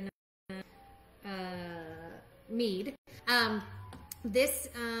blueberries in mead. This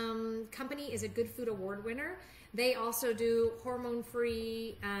company is a Good Food Award winner. They also do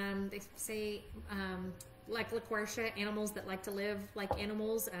hormone-free, they say, like La Quercia, animals that like to live like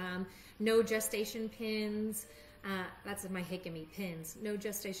animals. No gestation pins. That's my hickamy, pins. No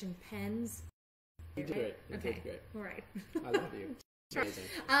gestation pens. You did great. You okay. did great. All right. I love you. Amazing.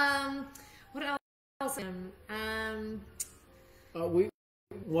 What else?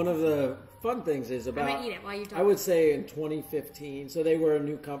 One of the fun things is about. I'm gonna eat it while you talk. I would say in 2015. So they were a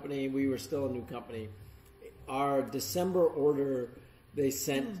new company. We were still a new company. Our December order, they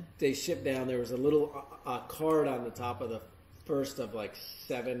shipped down. There was a little card on the top of the first of like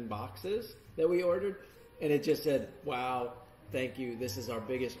 7 boxes that we ordered, and it just said, "Wow, thank you. This is our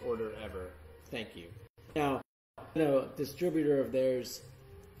biggest order ever. Thank you." Now, distributor of theirs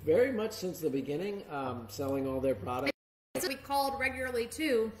very much since the beginning, selling all their products. So we called regularly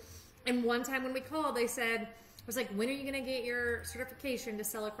too, and one time when we called, they said, I was like, when are you going to get your certification to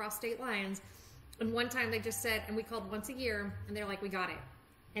sell across state lines? And one time they just said, and we called once a year, and they're like, we got it.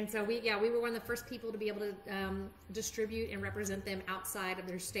 And so we were one of the first people to be able to distribute and represent them outside of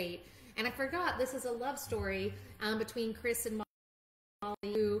their state. And I forgot, this is a love story between Chris and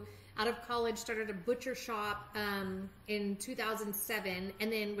Molly, who out of college started a butcher shop in 2007,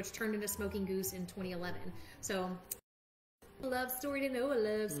 and then which turned into Smoking Goose in 2011. So, a love story to know a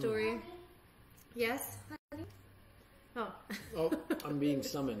love story. Yes, honey? Oh. Oh, I'm being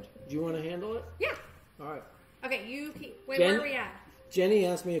summoned. Do you want to handle it? Yeah. All right. Okay, where are we at? Jenny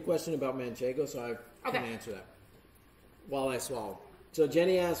asked me a question about Manchego, so I can answer that while I swallow. So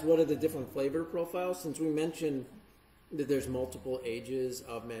Jenny asked, what are the different flavor profiles? Since we mentioned that there's multiple ages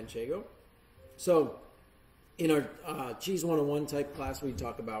of Manchego. So in our Cheese 101 type class, we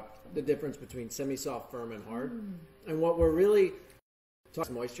talk about the difference between semi-soft, firm, and hard. And what we're really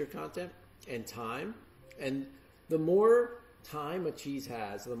talking about is moisture content and time. And the more time a cheese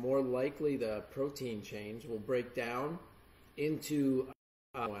has, the more likely the protein change will break down into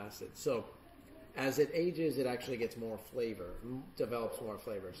amino acids. So as it ages, it actually gets more flavor, develops more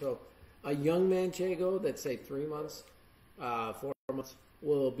flavor. So a young Manchego that's, say, 3 months, 4 months,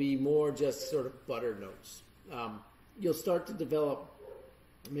 will be more just sort of butter notes. You'll start to develop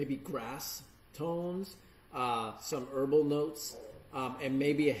maybe grass tones, some herbal notes, and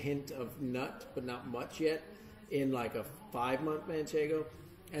maybe a hint of nut, but not much yet, in like a 5-month Manchego.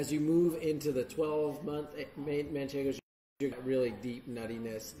 As you move into the 12-month Manchegos, you get really deep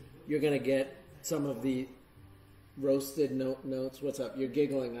nuttiness. You're going to get some of the roasted notes. What's up? You're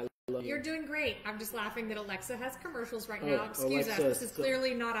giggling. I love you. You're doing great. I'm just laughing that Alexa has commercials right now. Excuse Alexa, us. This is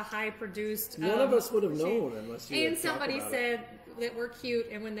clearly not a high-produced... None of us would have known unless you And somebody said that we're cute,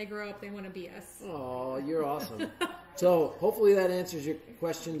 and when they grow up, they want to be us. Oh, you're awesome. So hopefully that answers your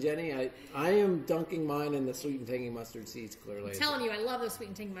question, Jenny. I am dunking mine in the sweet and tangy mustard seeds, clearly. I'm telling you, I love those sweet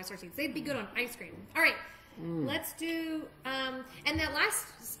and tangy mustard seeds. They'd be good on ice cream. All right. Let's do, and that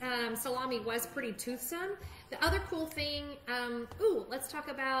last salami was pretty toothsome. The other cool thing, let's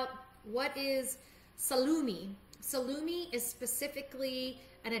talk about what is salumi. Salumi is specifically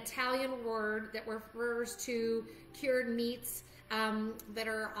an Italian word that refers to cured meats that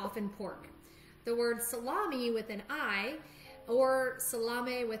are often pork. The word salami with an I, or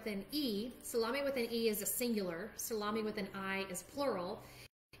salame with an E, salami with an E is a singular, salami with an I is plural.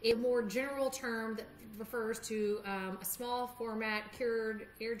 A more general term that refers to a small format, cured,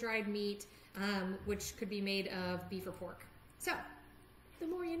 air-dried meat, which could be made of beef or pork. So, the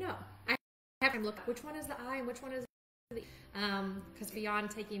more you know. I have to look up which one is the I and which one is the E. Because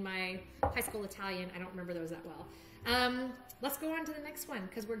beyond taking my high school Italian, I don't remember those that well. Let's go on to the next one,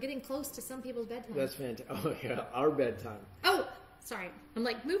 because we're getting close to some people's bedtime. That's fantastic. Oh, yeah, our bedtime. Oh, sorry. I'm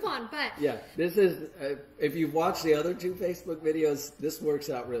like, move on, but... Yeah, this is, if you've watched the other 2 Facebook videos, this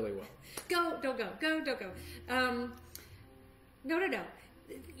works out really well. Don't go. No.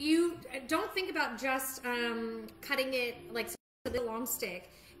 You don't think about just cutting it like a long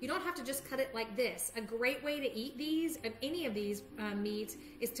stick. You don't have to just cut it like this. A great way to eat these, any of these meats,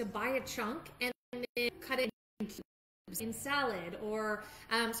 is to buy a chunk and then cut it in salad, or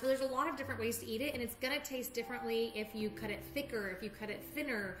so there's a lot of different ways to eat it, and it's going to taste differently if you cut it thicker, if you cut it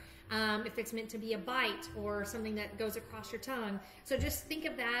thinner, if it's meant to be a bite or something that goes across your tongue. So just think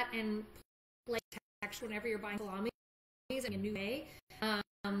of that and play texture whenever you're buying salami in a new way,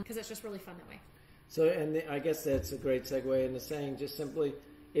 because it's just really fun that way. So, and I guess that's a great segue into saying just simply,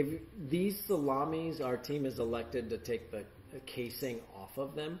 if these salamis, our team is elected to take the casing off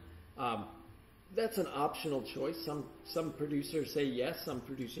of them. That's an optional choice. Some producers say yes, some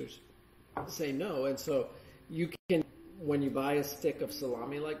producers say no. And so you can, when you buy a stick of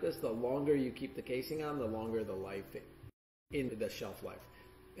salami like this, the longer you keep the casing on, the longer the life in the shelf life.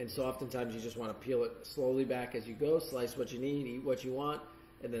 And so oftentimes you just want to peel it slowly back as you go, slice what you need, eat what you want,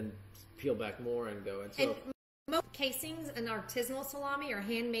 and then peel back more and go. And so and most casings and artisanal salami or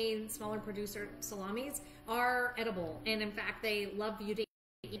handmade smaller producer salamis are edible. And in fact, they love you to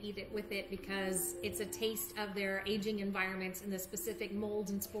eat it with it because it's a taste of their aging environments and the specific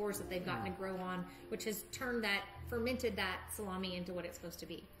molds and spores that they've gotten to grow on, which has fermented that salami into what it's supposed to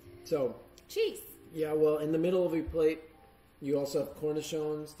be. So cheese. Yeah, well, in the middle of your plate, you also have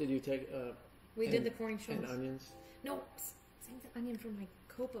cornichons. Did you take? We did the cornichons and onions. No, save the onion for my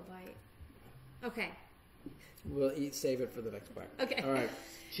copa bite. Okay. We'll save it for the next bite. Okay. All right.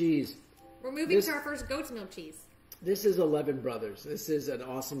 Cheese. We're moving to our first goat's milk cheese. This is 11 Brothers. This is an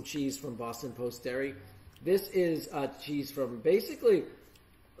awesome cheese from Boston Post Dairy. This is cheese from basically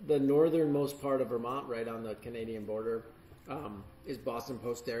the northernmost part of Vermont, right on the Canadian border, is Boston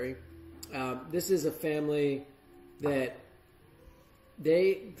Post Dairy. This is a family that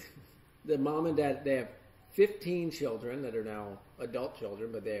the mom and dad, they have 15 children that are now adult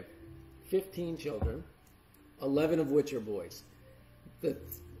children, but they have 15 children, 11 of which are boys.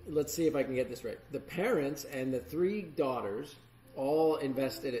 Let's see if I can get this right. The parents and the 3 daughters all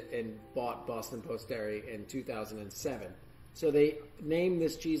invested and bought Boston Post Dairy in 2007. So they named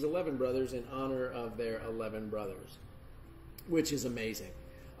this cheese 11 Brothers in honor of their 11 brothers, which is amazing.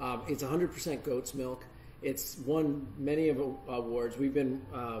 It's 100% goat's milk. It's won many of awards. We've been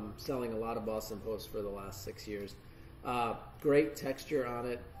selling a lot of Boston Post for the last 6 years. Great texture on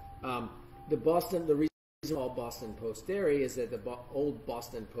it. The reason it's called Boston Post Dairy is that the old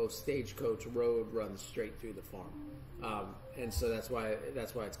Boston Post stagecoach road runs straight through the farm, and so that's why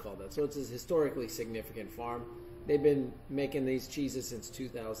it's called that. So it's a historically significant farm. They've been making these cheeses since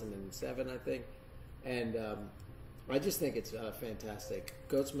 2007, I think, and I just think it's fantastic.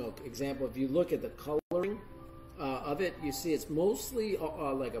 Goat's milk example. If you look at the coloring of it, you see it's mostly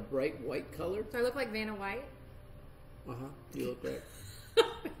like a bright white color. Do I look like Vanna White? You look great.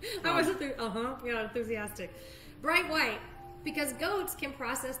 I was enthusiastic. Bright white, because goats can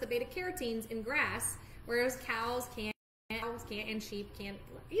process the beta carotenes in grass, whereas cows can't and sheep can't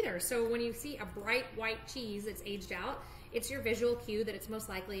either. So when you see a bright white cheese that's aged out, it's your visual cue that it's most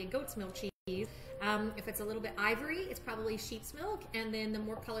likely a goat's milk cheese. If it's a little bit ivory, it's probably sheep's milk, and then the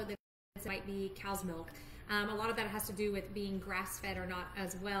more color that it might be cow's milk. A lot of that has to do with being grass-fed or not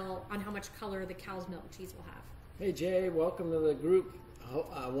as well on how much color the cow's milk cheese will have. Hey Jay, welcome to the group.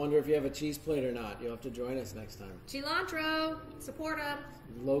 I wonder if you have a cheese plate or not. You'll have to join us next time. Cilantro, support them.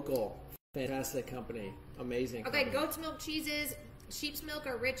 Local, fantastic company, amazing. Okay, company. goat's milk cheeses. Sheep's milk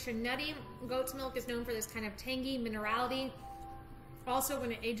are rich and nutty. Goat's milk is known for this kind of tangy minerality. Also,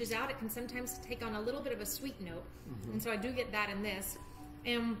 when it ages out, it can sometimes take on a little bit of a sweet note. And so I do get that in this.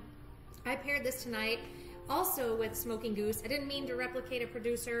 And I paired this tonight also with Smoking Goose. I didn't mean to replicate a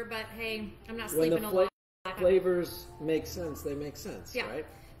producer, but hey, I'm not sleeping alone. Flavors make sense. They make sense, yeah. Right?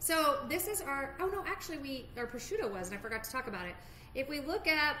 So this is our, oh no, actually our prosciutto was, and I forgot to talk about it. If we look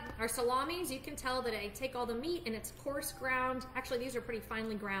at our salamis, you can tell that I take all the meat and it's coarse ground. Actually, these are pretty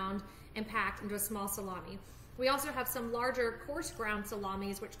finely ground and packed into a small salami. We also have some larger coarse ground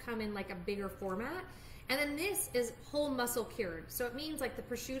salamis, which come in like a bigger format. And then this is whole muscle cured. So it means like the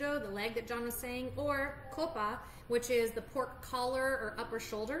prosciutto, the leg that John was saying, or copa, which is the pork collar or upper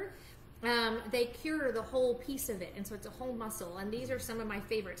shoulder. They cure the whole piece of it, and so it's a whole muscle. And these are some of my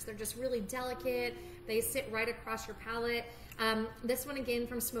favorites. They're just really delicate. They sit right across your palate. This one again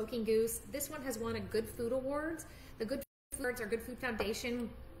from Smoking Goose. This one has won a Good Food Awards. The Good Food Awards, our Good Food Foundation,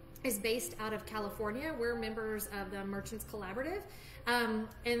 is based out of California. We're members of the Merchants Collaborative,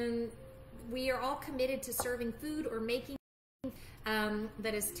 and we are all committed to serving food or making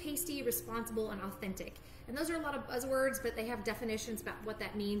that is tasty, responsible, and authentic. And those are a lot of buzzwords, but they have definitions about what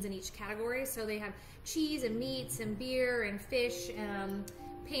that means in each category. So they have cheese and meats and beer and fish,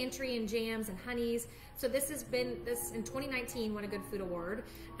 pantry and jams and honeys. So this has been, this in 2019 won a Good Food Award.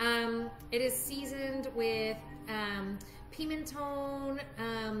 It is seasoned with pimenton,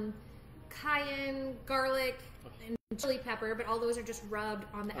 cayenne, garlic, and chili pepper, but all those are just rubbed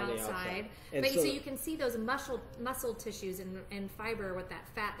on the outside. But so you can see those muscle tissues and fiber with that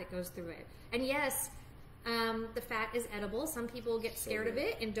fat that goes through it. And yes, the fat is edible. Some people get scared of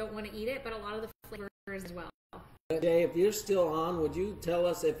it and don't want to eat it, but a lot of the flavors as well. Jay, if you're still on, would you tell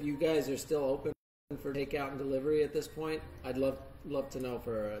us if you guys are still open for takeout and delivery at this point? I'd love to know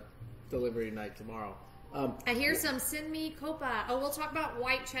for a delivery night tomorrow. I hear some send me copa. Oh, we'll talk about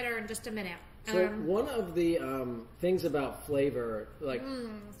white cheddar in just a minute. So one of the things about flavor, like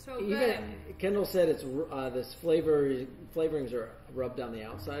so even good. Kendall said, it's this flavorings are rubbed on the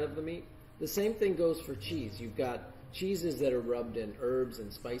outside of the meat. The same thing goes for cheese. You've got cheeses that are rubbed in herbs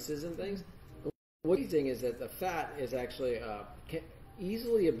and spices and things. What's interesting is that the fat is actually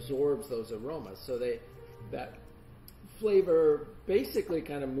easily absorbs those aromas, so that flavor basically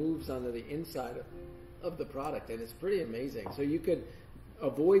kind of moves onto the inside of the product, and it's pretty amazing. So you could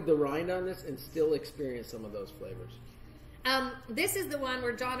avoid the rind on this and still experience some of those flavors. This is the one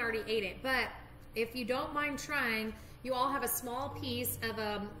where John already ate it, but if you don't mind trying, you all have a small piece of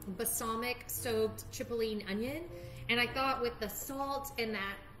a balsamic soaked chipotle onion, and I thought with the salt and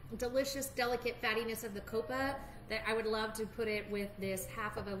that delicious, delicate fattiness of the copa that I would love to put it with this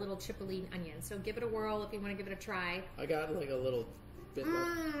half of a little chipotle onion. So give it a whirl if you want to give it a try. I got like a little bit more.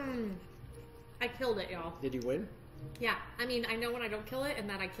 I killed it, y'all. Did you win? Yeah, I mean, I know when I don't kill it and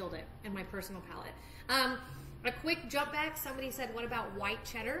that I killed it in my personal palate. A quick jump back, somebody said, what about white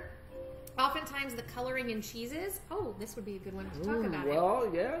cheddar? Oftentimes the coloring in cheeses, oh, this would be a good one to talk about.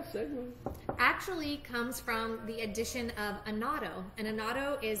 Well, yeah, segment. Actually comes from the addition of annatto. And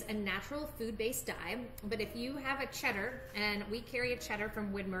annatto is a natural food-based dye. But if you have a cheddar, and we carry a cheddar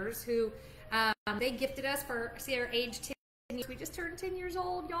from Widmer's, who they gifted us for, see, our age 10 years. We just turned 10 years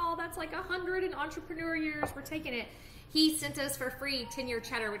old, y'all. That's like 100 in entrepreneur years. We're taking it. He sent us for free 10-year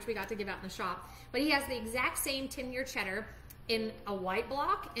cheddar, which we got to give out in the shop. But he has the exact same 10-year cheddar in a white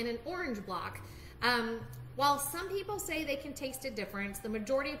block and an orange block. While some people say they can taste a difference, the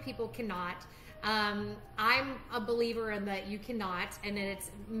majority of people cannot. I'm a believer in that you cannot, and that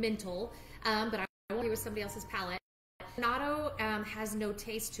it's mental, but I won't agree with somebody else's palate. Annatto has no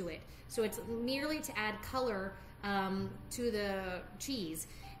taste to it, so it's merely to add color to the cheese.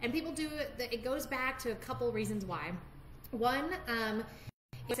 And people do it goes back to a couple reasons why. One,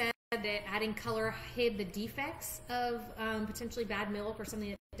 it said that adding color hid the defects of potentially bad milk or something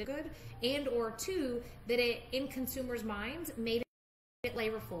that did good, and or two, that it, in consumers' minds, made it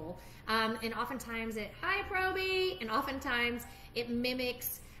flavorful. And oftentimes and oftentimes it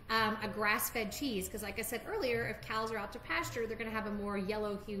mimics a grass-fed cheese, because like I said earlier, if cows are out to pasture, they're going to have a more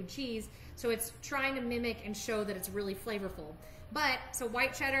yellow-hued cheese, so it's trying to mimic and show that it's really flavorful. But, so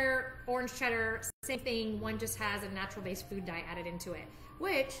white cheddar, orange cheddar, same thing, one just has a natural-based food dye added into it,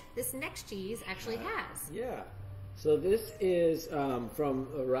 which this next cheese actually has. Yeah. So this is from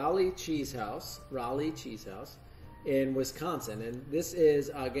Raleigh Cheese House in Wisconsin. And this is,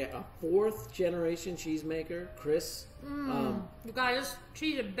 again, a fourth-generation cheesemaker, Chris. You guys,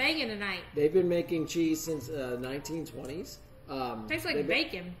 cheese is banging tonight. They've been making cheese since 1920s. Tastes like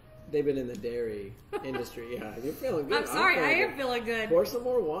bacon. They've been in the dairy industry. Yeah, you're feeling good. I'm sorry, I am feeling good. Pour some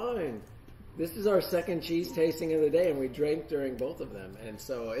more wine. This is our second cheese tasting of the day, and we drank during both of them. And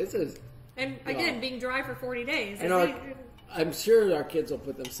so it's a... And again, being dry for 40 days. And I'm sure our kids will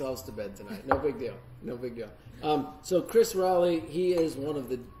put themselves to bed tonight. No big deal. No big deal. So Chris Raleigh, he is one of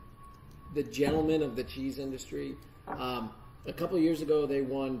the gentlemen of the cheese industry. A couple of years ago, they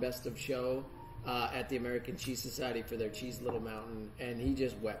won Best of Show at the American Cheese Society for their Cheese Little Mountain, and he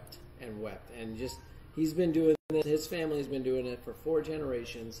just wept and wept. And just, he's been doing this, his family's been doing it for 4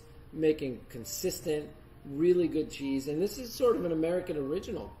 generations, making consistent, really good cheese. And this is sort of an American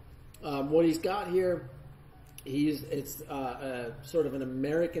original. What he's got here, it's sort of an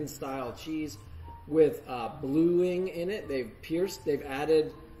American style cheese with bluing in it. They've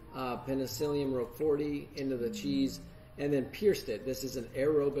added Penicillium roqueforti into the cheese and then pierced it. This is an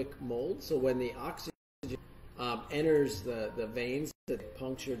aerobic mold, so when the oxygen enters the veins that they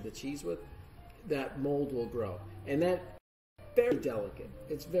punctured the cheese with, that mold will grow. And that very delicate.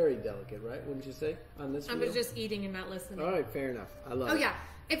 It's very delicate, right? Wouldn't you say on this? I was just eating and not listening. All right, fair enough. I love it. Oh yeah,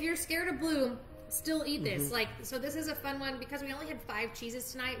 if you're scared of blue, still eat this. Like, so this is a fun one because we only had 5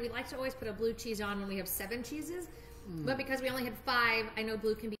 cheeses tonight. We like to always put a blue cheese on when we have 7 cheeses, but because we only had 5, I know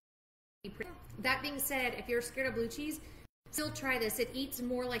blue can be pretty. That being said, if you're scared of blue cheese, still try this. It eats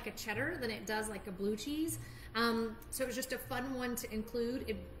more like a cheddar than it does like a blue cheese. So it's just a fun one to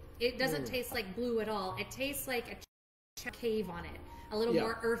include. It doesn't taste like blue at all. It tastes like a cave on it, a little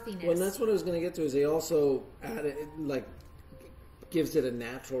more earthiness. Well, and that's what I was going to get to. Is they also added gives it a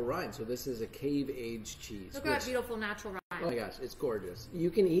natural rind. So this is a cave aged cheese. Look at that beautiful natural rind. Oh my gosh, it's gorgeous.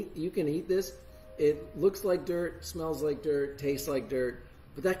 You can eat this. It looks like dirt, smells like dirt, tastes like dirt,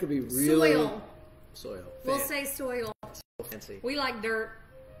 but that could be really soil. We'll say soil. So fancy. We like dirt.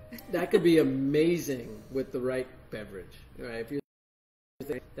 That could be amazing with the right beverage. Right? If you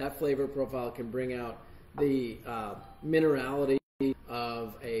that flavor profile can bring out the minerality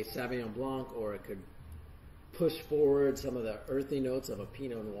of a Sauvignon Blanc, or it could push forward some of the earthy notes of a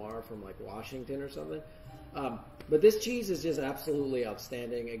Pinot Noir from like Washington or something. But this cheese is just absolutely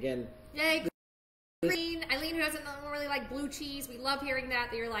outstanding. Again, yay! Eileen, who doesn't really like blue cheese, we love hearing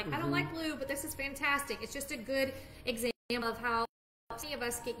that you're like, I don't like blue, but this is fantastic. It's just a good example of how many of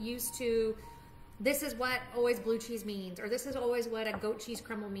us get used to this is what always blue cheese means, or this is always what a goat cheese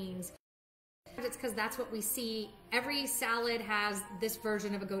crumble means. It's because that's what we see. Every salad has this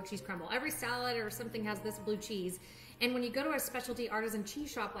version of a goat cheese crumble. Every salad or something has this blue cheese. And when you go to a specialty artisan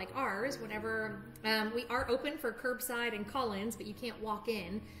cheese shop like ours, whenever we are open for curbside and call-ins, but you can't walk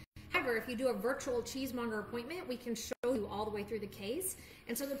in. However, if you do a virtual cheesemonger appointment, we can show you all the way through the case.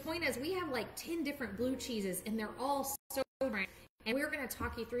 And so the point is, we have like 10 different blue cheeses, and they're all so different. And we're going to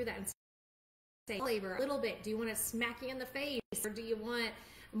talk you through that and say flavor a little bit. Do you want to smack you in the face, or do you want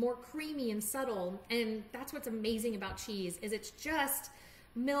more creamy and subtle? And that's what's amazing about cheese, is it's just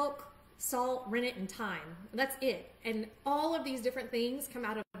milk, salt, rennet, and thyme. That's it. And all of these different things come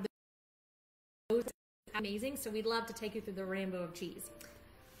out of those. Amazing. So we'd love to take you through the rainbow of cheese.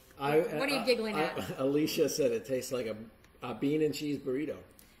 What are you giggling at? Alicia said it tastes like a bean and cheese burrito.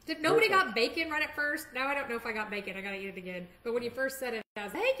 Did nobody got bacon right at first? Now I don't know if I got bacon. I got to eat it again. But when you first said it, I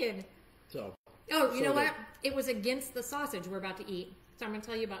was bacon. So. Oh, you know what? It was against the sausage we're about to eat. So I'm going to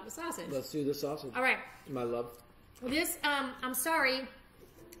tell you about the sausage. Let's do the sausage. All right. My love. This, I'm sorry,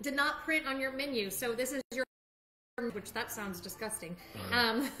 did not print on your menu. So this is your, which that sounds disgusting.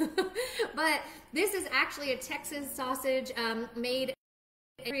 But this is actually a Texas sausage made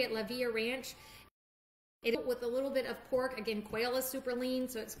at La Villa Ranch. It with a little bit of pork. Again, quail is super lean,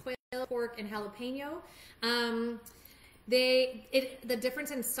 so it's quail, pork, and jalapeno. The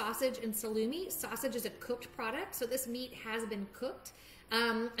difference in sausage and salumi. Sausage is a cooked product, so this meat has been cooked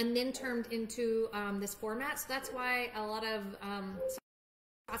and then turned into this format. So that's why a lot of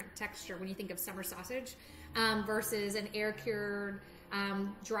sausage texture when you think of summer sausage versus an air cured,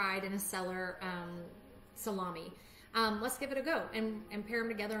 dried in a cellar salami. Let's give it a go and pair them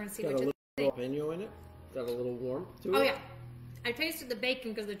together and see what you think. Got a little jalapeno in it. Got a little warmth to it. Oh yeah, I tasted the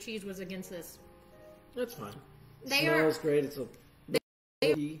bacon because the cheese was against this. That's fine. They smells great. It's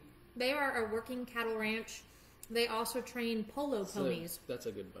they are a working cattle ranch. They also train polo ponies. That's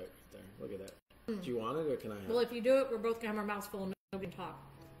a good bite right there. Look at that. Do you want it or can I have it? Well, if you do it, we're both going to have our mouths full and nobody can talk.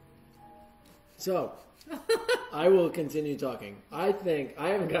 So, I will continue talking. I think, I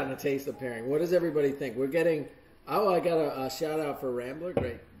haven't gotten a taste of pairing. What does everybody think? We're getting, I got a shout out for Rambler.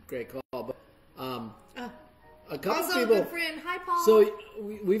 Great call. But, a couple also people. A good friend. Hi, Paul. So,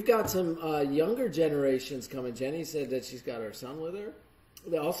 we've got some younger generations coming. Jenny said that she's got her son with her.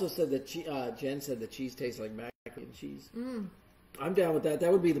 They also said that Jen said the cheese tastes like macaroni and cheese. I'm down with that.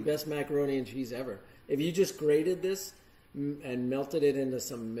 That would be the best macaroni and cheese ever. If you just grated this and melted it into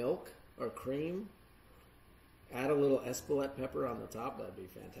some milk or cream, add a little Espelette pepper on the top, that'd be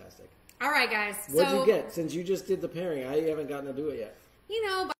fantastic. All right, guys. What'd you get? Since you just did the pairing, I haven't gotten to do it yet. You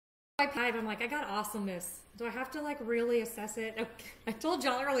know, by 5, I'm like, I got awesomeness. Do I have to like really assess it? Okay. I told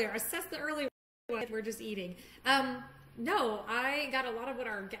y'all earlier, assess the early one. We're just eating. No, I got a lot of what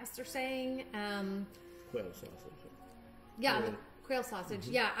our guests are saying. Quail sausage. Yeah, the quail sausage.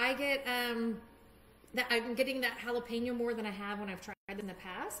 Yeah, I get that. I'm getting that jalapeno more than I have when I've tried in the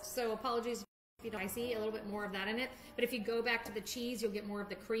past. So apologies if you don't. I see a little bit more of that in it. But if you go back to the cheese, you'll get more of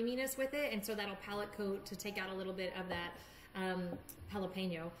the creaminess with it, and so that'll palate coat to take out a little bit of that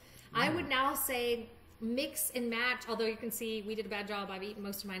jalapeno. I would now say mix and match, although you can see we did a bad job. I've eaten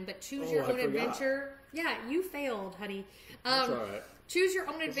most of mine, but choose your own adventure. Yeah, you failed, honey. That's all right. Choose your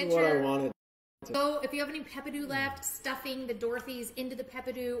own adventure. This is what I wanted. So if you have any pepperdew left, stuffing the Dorothy's into the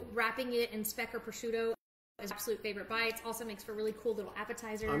pepperdew, wrapping it in speck or prosciutto is absolute favorite bites. Also makes for really cool little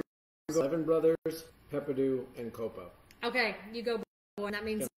appetizers. 11 Brothers, pepperdew, and copa. Okay, you go, boy. And that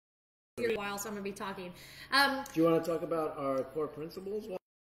means you're a while, so I'm going to be talking. Do you want to talk about our core principles?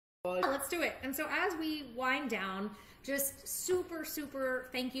 Let's do it. And so as we wind down, just super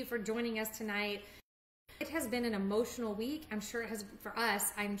thank you for joining us tonight. It has been an emotional week. I'm sure it has for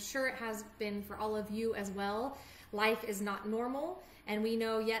us. I'm sure it has been for all of you as well. Life is not normal, and we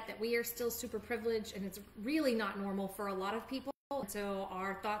know yet that we are still super privileged, and it's really not normal for a lot of people. So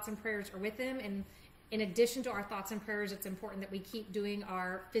our thoughts and prayers are with them. And in addition to our thoughts and prayers, it's important that we keep doing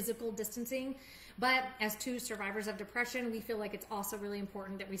our physical distancing. But as two survivors of depression, we feel like it's also really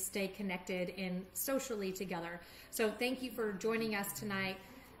important that we stay connected and socially together. So thank you for joining us tonight.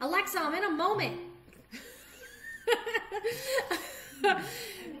 Alexa, I'm in a moment.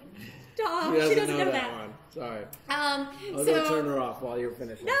 She doesn't know that one. Sorry. I was going to turn her off while you're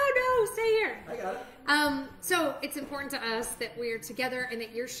finishing. No, stay here. I got it. So it's important to us that we're together and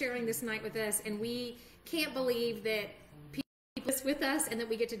that you're sharing this night with us, and we can't believe that people are with us and that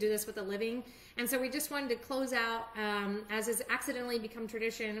we get to do this with a living. And so we just wanted to close out, as has accidentally become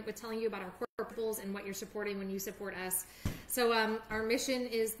tradition, with telling you about our core principles and what you're supporting when you support us. So our mission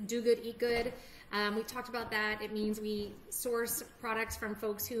is do good, eat good. We talked about that. It means we source products from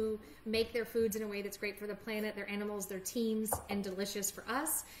folks who make their foods in a way that's great for the planet, their animals, their teams, and delicious for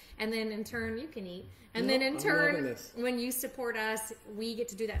us. And then in turn, you can eat. And then in turn, when you support us, we get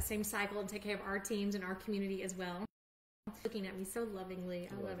to do that same cycle and take care of our teams and our community as well. Looking at me so lovingly.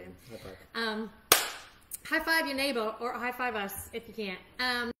 I love him. High five your neighbor, or high five us if you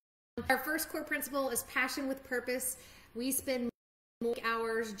can't. Our first core principle is passion with purpose. We spend more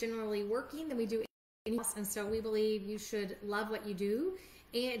hours generally working than we do anything else, and so we believe you should love what you do.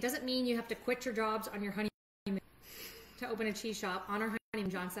 And it doesn't mean you have to quit your jobs on your honeymoon to open a cheese shop. On our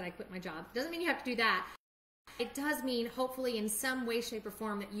honeymoon, John said I quit my job. It doesn't mean you have to do that. It does mean hopefully in some way, shape, or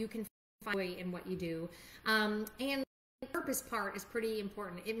form that you can find joy in what you do. And the purpose part is pretty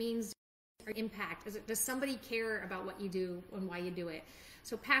important. It means impact. Does somebody care about what you do and why you do it?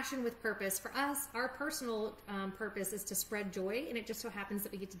 So passion with purpose. For us, our personal purpose is to spread joy, and it just so happens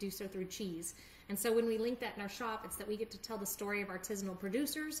that we get to do so through cheese. And so when we link that in our shop, it's that we get to tell the story of artisanal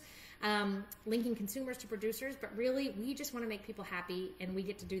producers, linking consumers to producers, but really we just want to make people happy, and we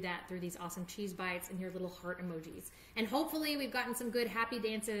get to do that through these awesome cheese bites and your little heart emojis. And hopefully we've gotten some good happy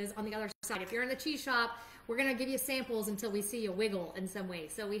dances on the other side. If you're in the cheese shop, we're going to give you samples until we see you wiggle in some way.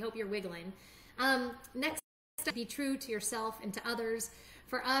 So we hope you're wiggling. Next, be true to yourself and to others.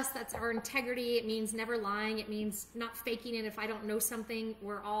 For us, that's our integrity. It means never lying. It means not faking it. If I don't know something,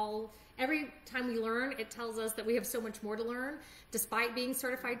 every time we learn, it tells us that we have so much more to learn, despite being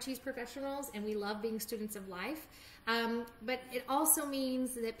certified cheese professionals, and we love being students of life. But it also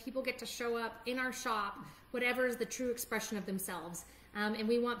means that people get to show up in our shop, whatever is the true expression of themselves. And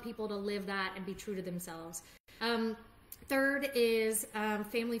we want people to live that and be true to themselves. Third is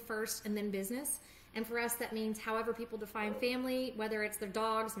family first and then business. And for us, that means however people define family, whether it's their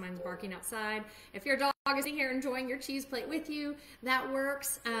dogs, mine's barking outside. If your dog is here enjoying your cheese plate with you, that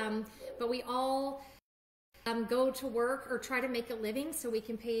works. But we all go to work or try to make a living so we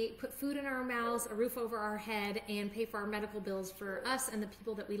can put food in our mouths, a roof over our head, and pay for our medical bills for us and the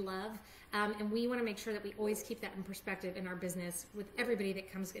people that we love. And we want to make sure that we always keep that in perspective in our business with everybody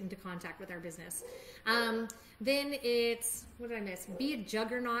that comes into contact with our business. Then it's, what did I miss? Be a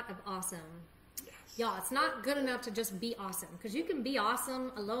juggernaut of awesome. Y'all, it's not good enough to just be awesome, because you can be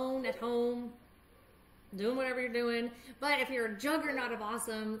awesome alone at home, doing whatever you're doing. But if you're a juggernaut of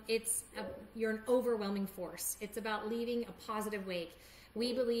awesome, you're an overwhelming force. It's about leaving a positive wake.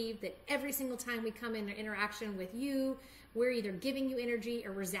 We believe that every single time we come into interaction with you, we're either giving you energy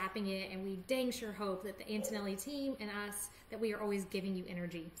or we're zapping it, and we dang sure hope that the Antonelli team and us, that we are always giving you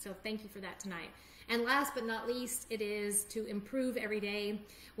energy. So thank you for that tonight. And last but not least, it is to improve every day.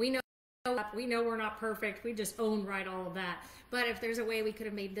 We know we're not perfect. We just own all of that. But if there's a way we could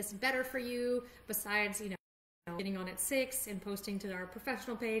have made this better for you, besides, getting on at 6 and posting to our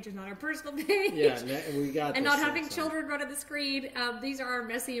professional page and not our personal page. Yeah, we got and not having children run on the screen. These are our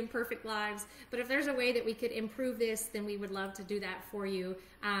messy and perfect lives. But if there's a way that we could improve this, then we would love to do that for you.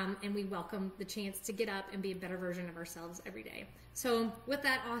 And we welcome the chance to get up and be a better version of ourselves every day. So with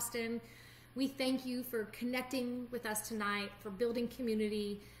that, Austin, we thank you for connecting with us tonight, for building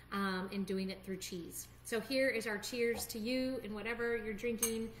community, and doing it through cheese. So here is our cheers to you, and whatever you're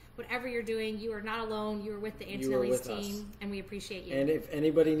drinking, whatever you're doing, you are not alone. You are with the Antonelli's team, and we appreciate you. And if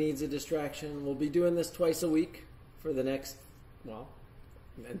anybody needs a distraction, we'll be doing this twice a week for the next,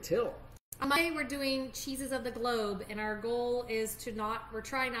 until. On Monday, we're doing Cheeses of the Globe, and our goal is we're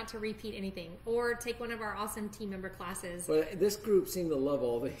trying not to repeat anything or take one of our awesome team member classes. But this group seemed to love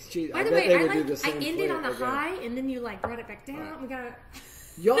all these cheeses. By the way, I ended on a high, and then you brought it back down. Right. We gotta.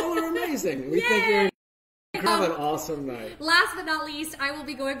 Y'all are amazing. We think you're have an awesome night. Last but not least, I will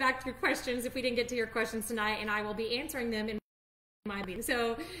be going back to your questions if we didn't get to your questions tonight, and I will be answering them in my meeting.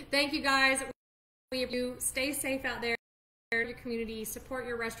 So thank you guys. You stay safe out there in your community. Support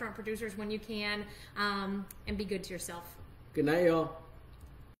your restaurant producers when you can, and be good to yourself. Good night, y'all.